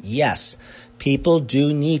herself, yes, people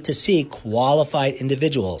do need to see qualified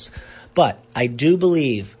individuals. But I do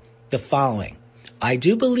believe the following. I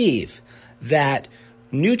do believe that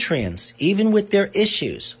nutrients, even with their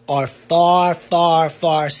issues, are far, far,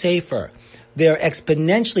 far safer. They're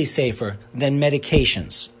exponentially safer than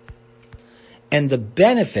medications. And the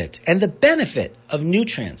benefit of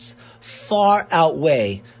nutrients far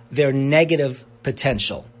outweigh their negative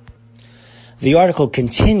potential. The article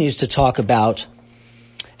continues to talk about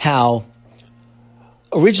how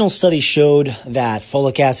original studies showed that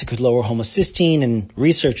folic acid could lower homocysteine, and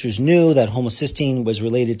researchers knew that homocysteine was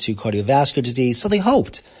related to cardiovascular disease. So they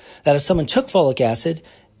hoped that if someone took folic acid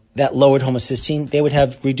that lowered homocysteine, they would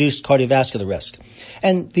have reduced cardiovascular risk.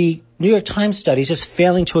 And the New York Times study is just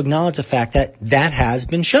failing to acknowledge the fact that that has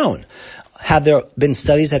been shown. Have there been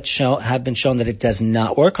studies that have been shown that it does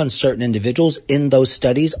not work on certain individuals in those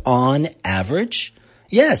studies on average?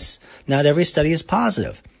 Yes, not every study is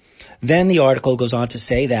positive. Then the article goes on to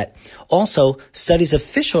say that also studies of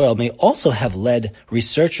fish oil may also have led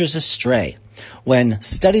researchers astray. When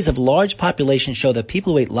studies of large populations show that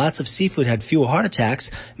people who ate lots of seafood had fewer heart attacks,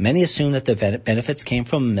 many assume that the benefits came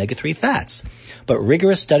from omega-3 fats. But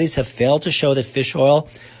rigorous studies have failed to show that fish oil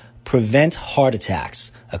prevent heart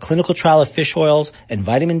attacks. A clinical trial of fish oils and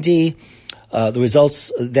vitamin D, the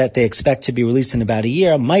results that they expect to be released in about a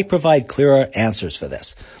year, might provide clearer answers for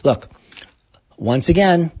this. Look, once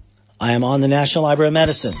again, I am on the National Library of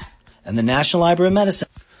Medicine, and the National Library of Medicine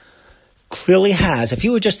clearly has, if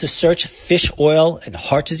you were just to search fish oil and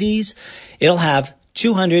heart disease, it'll have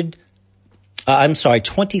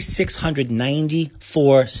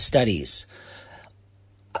 2,694 studies.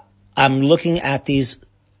 I'm looking at these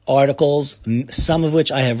articles, some of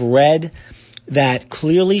which I have read, that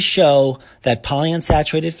clearly show that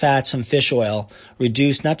polyunsaturated fats from fish oil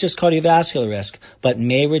reduce not just cardiovascular risk, but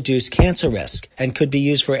may reduce cancer risk and could be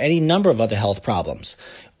used for any number of other health problems.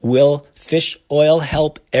 Will fish oil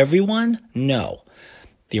help everyone? No.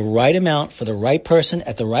 The right amount for the right person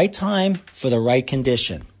at the right time for the right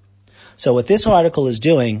condition. So what this article is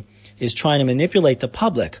doing is trying to manipulate the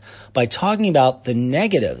public by talking about the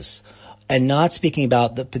negatives and not speaking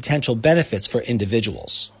about the potential benefits for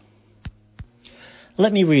individuals.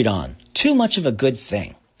 Let me read on. Too much of a good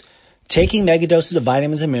thing. Taking megadoses of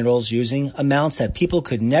vitamins and minerals using amounts that people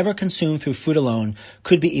could never consume through food alone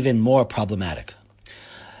could be even more problematic.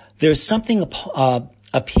 There's something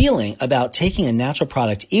appealing about taking a natural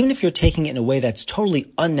product, even if you're taking it in a way that's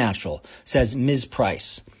totally unnatural, says Ms.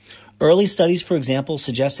 Price. Early studies, for example,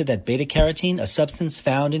 suggested that beta-carotene, a substance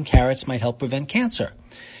found in carrots, might help prevent cancer.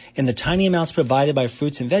 In the tiny amounts provided by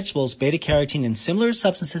fruits and vegetables, beta-carotene and similar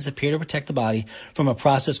substances appear to protect the body from a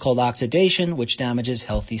process called oxidation, which damages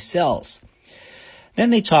healthy cells. Then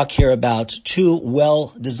they talk here about 2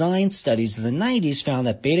 well-designed studies in the 90s found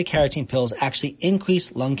that beta-carotene pills actually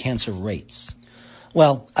increase lung cancer rates.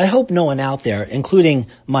 Well, I hope no one out there, including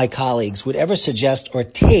my colleagues, would ever suggest or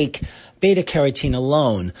take beta-carotene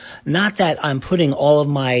alone. Not that I'm putting all of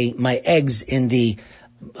my eggs in the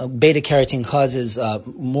beta-carotene causes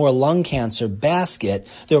more lung cancer basket.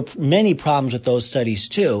 There are many problems with those studies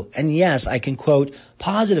too. And yes, I can quote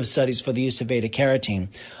positive studies for the use of beta-carotene.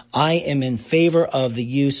 I am in favor of the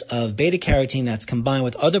use of beta-carotene that's combined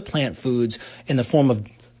with other plant foods in the form of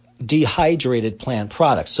dehydrated plant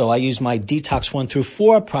products. So I use my Detox 1 through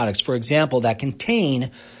 4 products, for example, that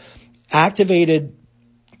contain activated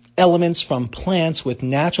elements from plants with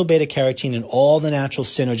natural beta-carotene and all the natural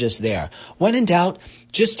synergists there. When in doubt,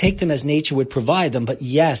 just take them as nature would provide them, but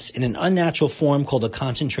yes, in an unnatural form called a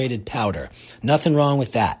concentrated powder. Nothing wrong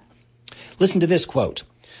with that. Listen to this quote.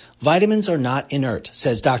 Vitamins are not inert,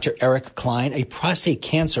 says Dr. Eric Klein, a prostate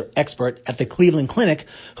cancer expert at the Cleveland Clinic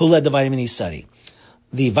who led the vitamin E study.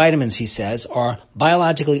 The vitamins, he says, are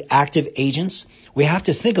biologically active agents. We have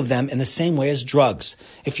to think of them in the same way as drugs.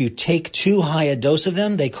 If you take too high a dose of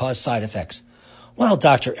them, they cause side effects. Well,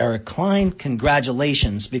 Dr. Eric Klein,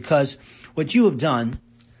 congratulations, because what you have done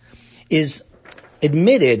is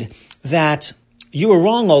admitted that you were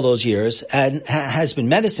wrong all those years, and has been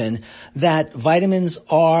medicine, that vitamins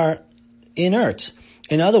are inert.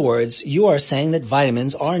 In other words, you are saying that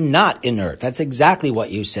vitamins are not inert. That's exactly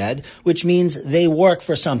what you said, which means they work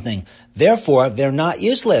for something. Therefore, they're not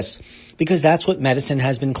useless, because that's what medicine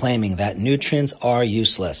has been claiming, that nutrients are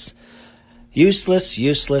useless. Useless,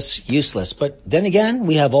 useless, useless. But then again,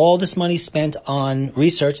 we have all this money spent on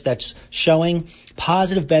research that's showing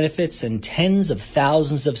positive benefits and tens of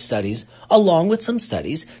thousands of studies, along with some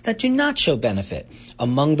studies that do not show benefit.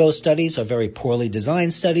 Among those studies are very poorly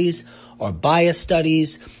designed studies, or biased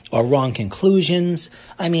studies, or wrong conclusions.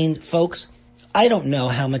 I mean, folks, I don't know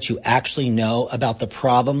how much you actually know about the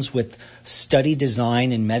problems with study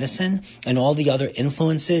design in medicine and all the other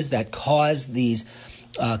influences that cause these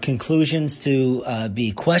conclusions to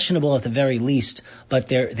be questionable at the very least, but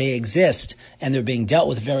they exist, and they're being dealt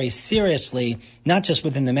with very seriously, not just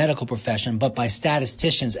within the medical profession, but by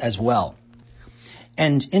statisticians as well.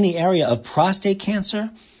 And in the area of prostate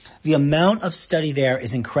cancer, the amount of study there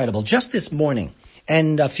is incredible. Just this morning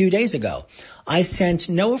and a few days ago, I sent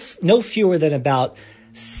no fewer than about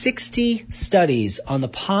 60 studies on the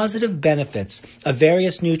positive benefits of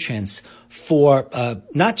various nutrients for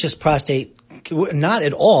not just prostate, not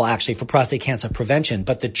at all actually for prostate cancer prevention,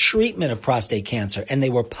 but the treatment of prostate cancer. And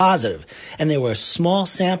they were positive, and they were a small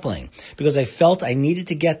sampling, because I felt I needed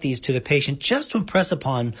to get these to the patient just to impress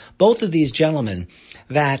upon both of these gentlemen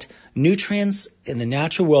that nutrients in the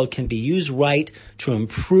natural world can be used right to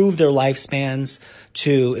improve their lifespans,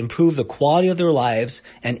 to improve the quality of their lives,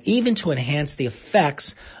 and even to enhance the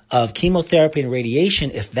effects of chemotherapy and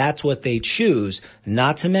radiation if that's what they choose,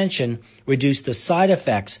 not to mention reduce the side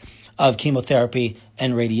effects of chemotherapy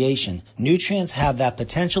and radiation. Nutrients have that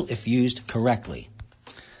potential if used correctly.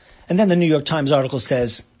 And then the New York Times article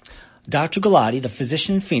says, Dr. Galati, the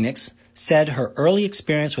physician in Phoenix, said her early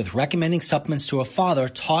experience with recommending supplements to her father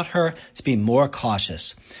taught her to be more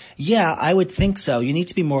cautious. Yeah, I would think so. You need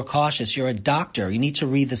to be more cautious. You're a doctor. You need to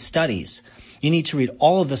read the studies. You need to read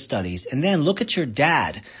all of the studies. And then look at your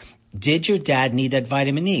dad. Did your dad need that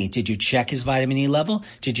vitamin E? Did you check his vitamin E level?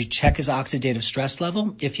 Did you check his oxidative stress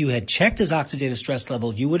level? If you had checked his oxidative stress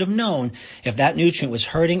level, you would have known if that nutrient was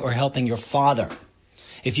hurting or helping your father.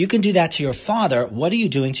 If you can do that to your father, what are you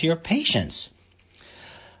doing to your patients?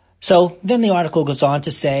 So then the article goes on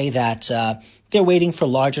to say that they're waiting for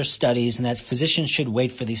larger studies and that physicians should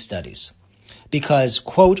wait for these studies because,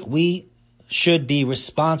 quote, we should be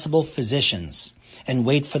responsible physicians and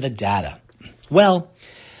wait for the data. Well,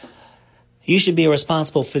 You should be a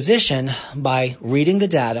responsible physician by reading the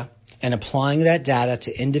data and applying that data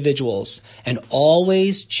to individuals and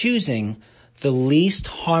always choosing the least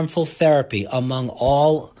harmful therapy among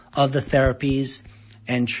all of the therapies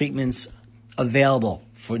and treatments available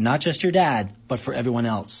for not just your dad, but for everyone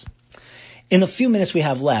else. In the few minutes we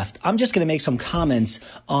have left, I'm just going to make some comments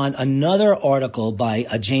on another article by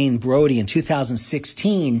Jane Brody in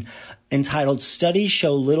 2016 entitled Studies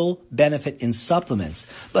Show Little Benefit in Supplements.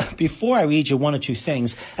 But before I read you one or two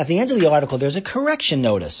things, at the end of the article, there's a correction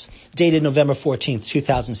notice dated November 14th,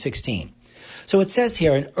 2016. So it says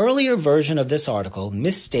here, an earlier version of this article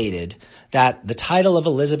misstated that the title of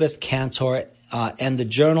Elizabeth Cantor and the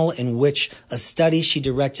journal in which a study she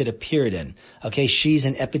directed appeared in. Okay, she's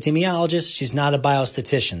an epidemiologist. She's not a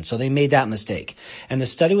biostatistician. So they made that mistake. And the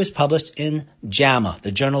study was published in JAMA,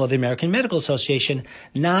 the Journal of the American Medical Association,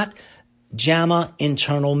 not JAMA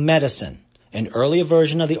Internal Medicine. An earlier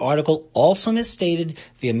version of the article also misstated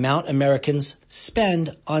the amount Americans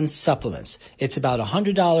spend on supplements. It's about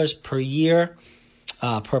 $100 per year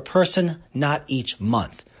per person, not each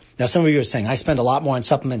month. Now, some of you are saying, I spend a lot more on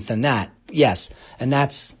supplements than that. Yes, and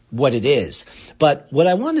that's what it is. But what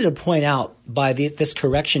I wanted to point out by this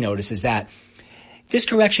correction notice is that this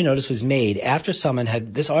correction notice was made after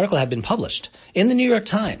this article had been published in the New York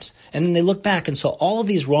Times. And then they looked back and saw all of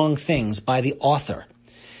these wrong things by the author.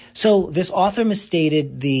 So this author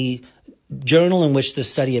misstated the journal in which the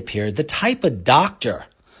study appeared, the type of doctor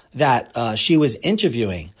that she was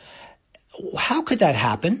interviewing. How could that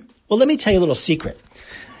happen? Well, let me tell you a little secret.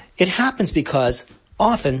 It happens because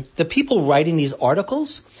often the people writing these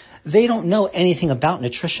articles, they don't know anything about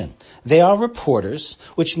nutrition. They are reporters,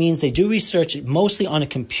 which means they do research mostly on a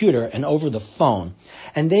computer and over the phone.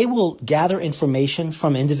 And they will gather information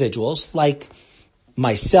from individuals like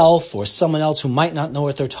myself or someone else who might not know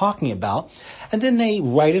what they're talking about. And then they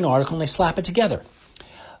write an article and they slap it together.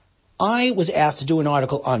 I was asked to do an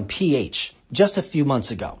article on pH just a few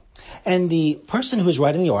months ago. And the person who was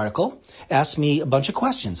writing the article asked me a bunch of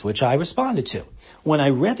questions, which I responded to. When I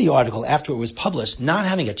read the article after it was published, not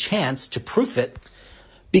having a chance to proof it,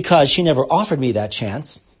 because she never offered me that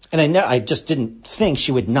chance, and I just didn't think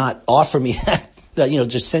she would not offer me that,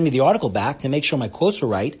 just send me the article back to make sure my quotes were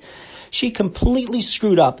right, she completely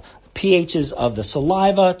screwed up pHs of the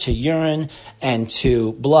saliva to urine and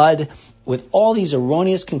to blood with all these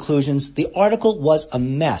erroneous conclusions. The article was a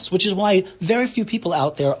mess, which is why very few people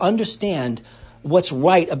out there understand what's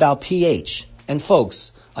right about pH. And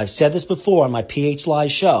folks, I've said this before on my pH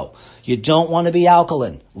Lies show. You don't want to be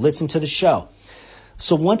alkaline. Listen to the show.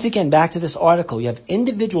 So once again, back to this article, you have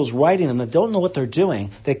individuals writing them that don't know what they're doing,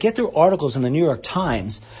 that get their articles in the New York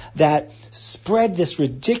Times, that spread this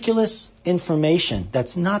ridiculous information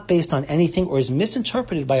that's not based on anything or is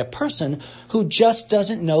misinterpreted by a person who just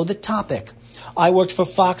doesn't know the topic. I worked for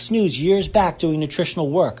Fox News years back doing nutritional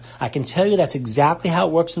work. I can tell you that's exactly how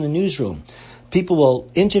it works in the newsroom. People will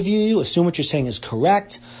interview you, assume what you're saying is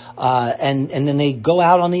correct, and then they go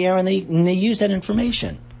out on the air and they use that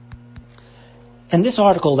information. And this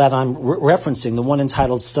article that I'm referencing, the one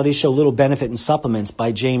entitled Studies Show Little Benefit in Supplements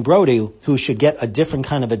by Jane Brody, who should get a different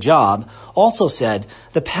kind of a job, also said,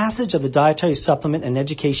 the passage of the Dietary Supplement and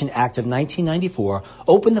Education Act of 1994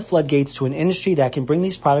 opened the floodgates to an industry that can bring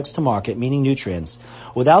these products to market, meaning nutrients,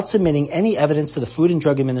 without submitting any evidence to the Food and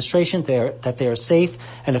Drug Administration that they are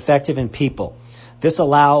safe and effective in people. This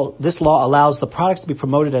law allows the products to be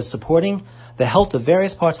promoted as supporting the health of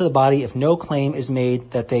various parts of the body if no claim is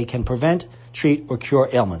made that they can prevent, treat, or cure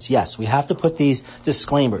ailments. Yes, we have to put these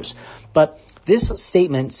disclaimers. But this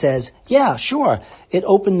statement says, yeah, sure, it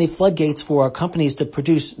opened the floodgates for companies to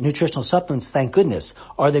produce nutritional supplements, thank goodness.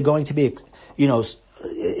 Are there going to be,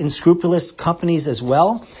 unscrupulous companies as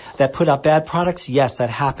well that put out bad products? Yes, that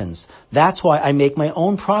happens. That's why I make my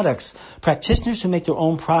own products. Practitioners who make their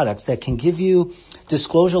own products that can give you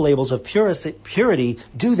disclosure labels of purity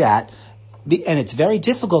do that. And it's very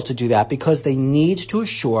difficult to do that because they need to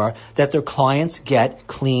assure that their clients get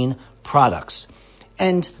clean products.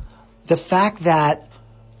 And the fact that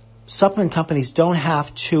supplement companies don't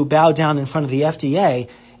have to bow down in front of the FDA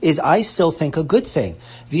is, I still think, a good thing.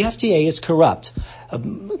 The FDA is corrupt.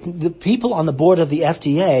 The people on the board of the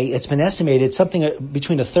FDA, it's been estimated something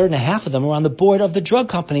between a third and a half of them are on the board of the drug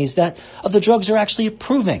companies of the drugs they're actually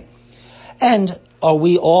approving. And are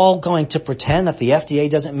we all going to pretend that the FDA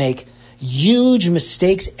doesn't make huge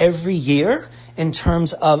mistakes every year in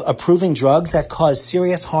terms of approving drugs that cause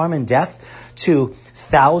serious harm and death to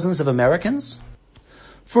thousands of Americans?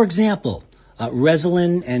 For example,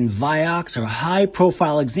 Resolin and Vioxx are a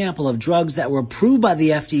high-profile example of drugs that were approved by the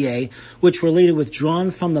FDA, which were later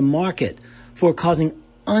withdrawn from the market for causing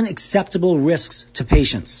unacceptable risks to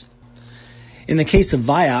patients. In the case of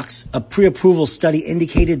Vioxx, a pre-approval study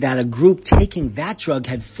indicated that a group taking that drug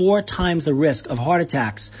had 4 times the risk of heart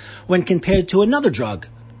attacks when compared to another drug.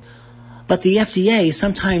 But the FDA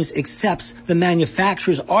sometimes accepts the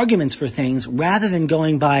manufacturer's arguments for things rather than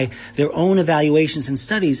going by their own evaluations and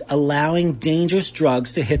studies, allowing dangerous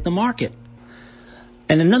drugs to hit the market.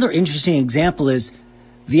 And another interesting example is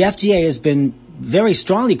the FDA has been very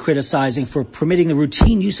strongly criticizing for permitting the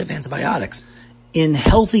routine use of antibiotics in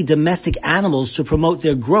healthy domestic animals to promote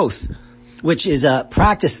their growth, which is a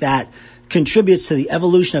practice that contributes to the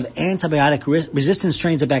evolution of antibiotic-resistant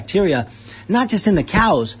strains of bacteria, not just in the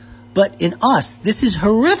cows, but in us. This is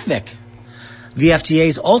horrific. The FDA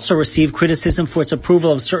has also received criticism for its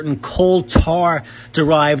approval of certain coal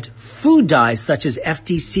tar-derived food dyes, such as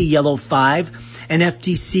FDC Yellow 5 and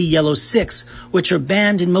FDC Yellow 6, which are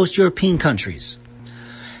banned in most European countries.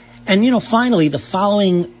 And, finally, the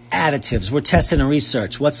following additives were tested in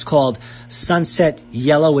research. What's called sunset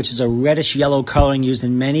yellow, which is a reddish yellow coloring used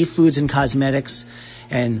in many foods and cosmetics,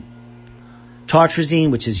 and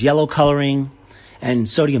tartrazine, which is yellow coloring, and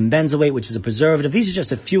sodium benzoate, which is a preservative. These are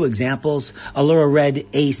just a few examples. Allura Red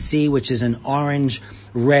AC, which is an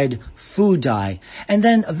orange-red food dye. And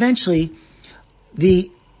then eventually,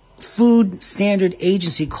 the Food Standard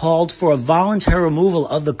Agency called for a voluntary removal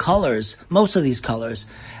of the colors, most of these colors,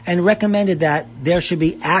 and recommended that there should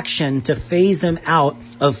be action to phase them out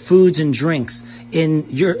of foods and drinks in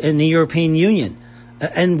the European Union.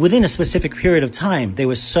 And within a specific period of time, they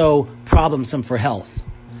were so problemsome for health.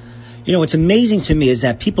 What's amazing to me is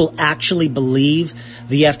that people actually believe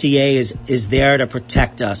the FDA is there to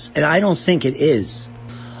protect us, and I don't think it is.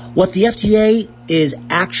 What the FDA is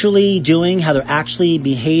actually doing, how they're actually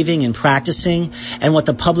behaving and practicing, and what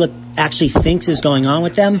the public actually thinks is going on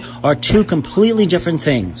with them are 2 completely different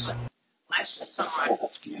things. Let's just summarize a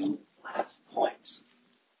few last points.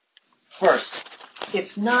 First,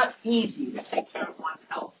 it's not easy to take care of one's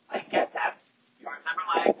health. I get that. You remember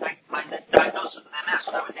my diagnosis with MS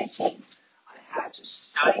when I was 18. I had to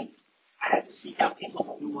study. I had to seek out people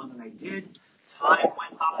to do more than I did. Time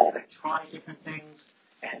went by, and I tried different things,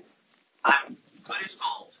 and I'm good as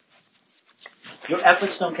gold. Your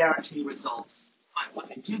efforts don't guarantee results, but what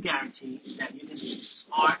they do guarantee is that you can be a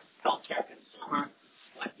smart healthcare consumer,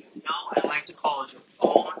 what you know I like to call as your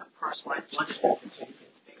own personalized blood detector, so you can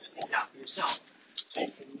figure things out for yourself, so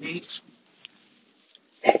you can make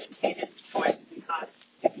educated choices, because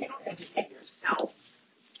if you don't educate yourself,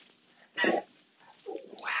 then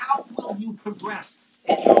how will you progress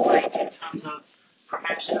in your life in terms of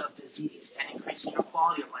prevention of disease and increasing your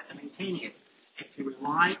quality of life and maintaining it if you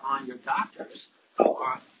rely on your doctors who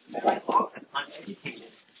are very often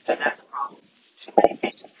uneducated? Then that's a problem. Too many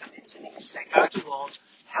patients come in to me and say, Dr. Wald,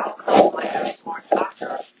 how come my very smart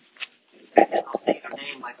doctor, and I'll say their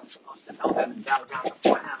name like I'm supposed to know them and bow down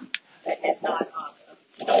before them, it's not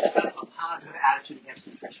does not have a positive attitude against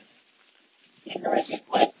nutrition. Ignorance is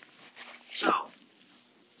bliss. So,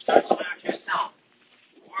 start to learn it yourself.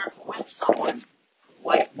 Work with someone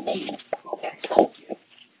like me who can help you.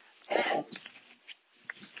 And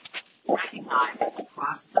recognize that the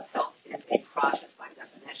process of health is a process by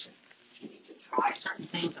definition. You need to try certain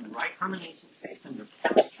things in the right combinations based on your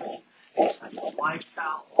chemistry, based on your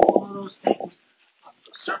lifestyle, all of those things.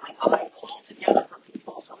 Certainly, I pull together for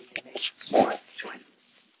people so we can make smart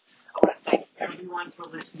choices. I want to thank everyone for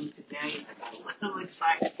listening today. I got a little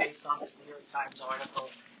excited based on this New York Times article.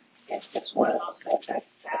 It's just one of those things that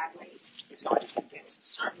sadly is going to convince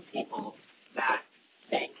certain people that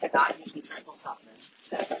they cannot use nutritional supplements,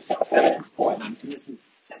 that there's no evidence for them, and this is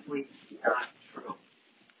simply not true.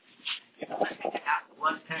 You've been listening to Ask the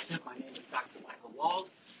Blood Detective. My name is Dr. Michael Wald.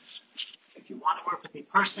 If you want to work with me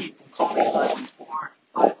personally, you can call me at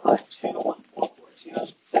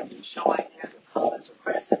 514-552-1442. Send me show ideas or comments or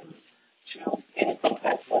criticisms to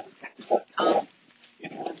info@blooddetective.com. You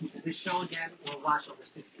can listen to this show again or watch over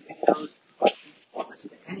 60 videos or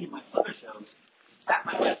listen to any of my other shows at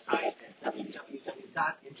my website at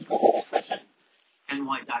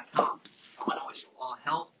www.integralnutritionny.com. I want to wish you all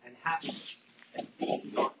health and happiness and be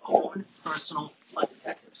your own personal blood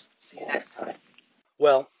detectives. See you next time.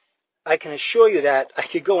 Well, I can assure you that I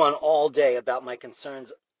could go on all day about my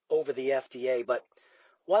concerns over the FDA, but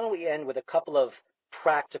why don't we end with a couple of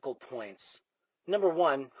practical points. Number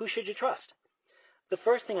one, who should you trust? The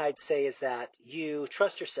first thing I'd say is that you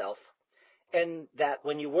trust yourself, and that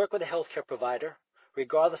when you work with a healthcare provider,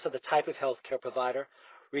 regardless of the type of healthcare provider,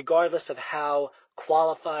 regardless of how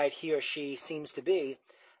qualified he or she seems to be,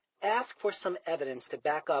 ask for some evidence to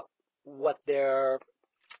back up what they're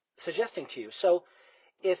suggesting to you. So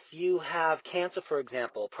if you have cancer, for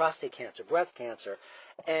example, prostate cancer, breast cancer,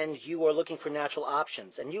 and you are looking for natural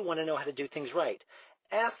options and you want to know how to do things right,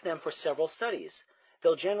 ask them for several studies.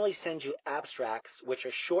 They'll generally send you abstracts, which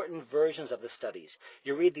are shortened versions of the studies.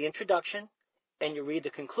 You read the introduction and you read the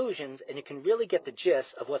conclusions, and you can really get the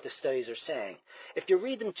gist of what the studies are saying. If you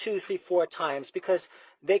read them 2, 3, 4 times, because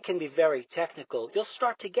they can be very technical, you'll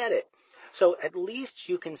start to get it. So at least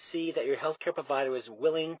you can see that your healthcare provider is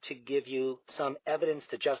willing to give you some evidence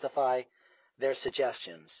to justify their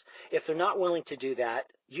suggestions. If they're not willing to do that,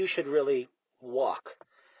 you should really walk.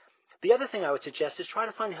 The other thing I would suggest is try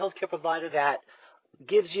to find a healthcare provider that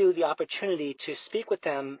gives you the opportunity to speak with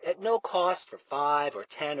them at no cost for 5 or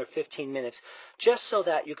 10 or 15 minutes, just so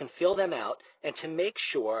that you can fill them out and to make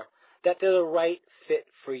sure that they're the right fit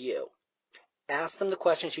for you. Ask them the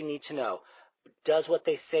questions you need to know. Does what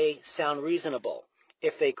they say sound reasonable?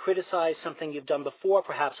 If they criticize something you've done before,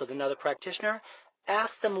 perhaps with another practitioner,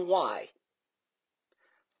 ask them why.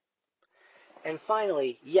 And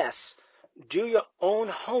finally, yes, do your own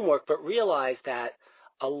homework, but realize that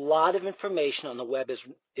a lot of information on the web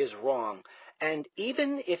is wrong. And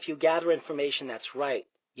even if you gather information that's right,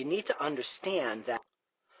 you need to understand that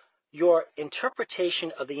your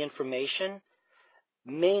interpretation of the information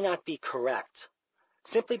may not be correct,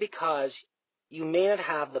 simply because you may not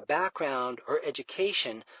have the background or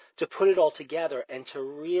education to put it all together and to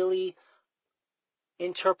really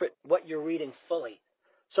interpret what you're reading fully.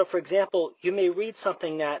 So, for example, you may read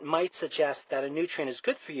something that might suggest that a nutrient is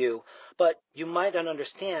good for you, but you might not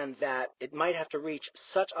understand that it might have to reach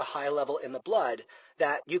such a high level in the blood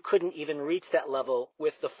that you couldn't even reach that level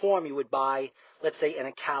with the form you would buy, let's say, in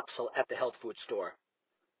a capsule at the health food store.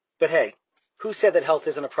 But hey, who said that health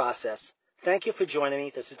isn't a process? Thank you for joining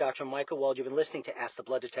me. This is Dr. Michael Wald. You've been listening to Ask the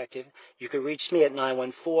Blood Detective. You can reach me at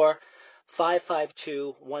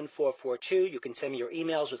 914-552-1442. You can send me your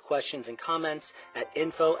emails with questions and comments at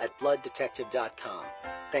info@blooddetective.com.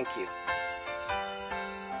 Thank you.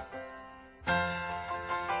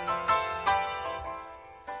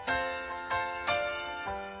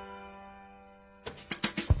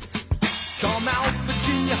 Come out,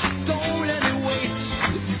 Virginia, don't let it wait.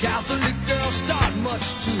 You Catholic girls start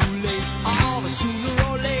much too late. Oh, but sooner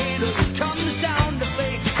or later it comes down to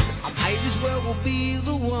fate. I might as well be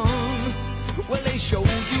the one. Well, they showed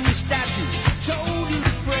you a statue, told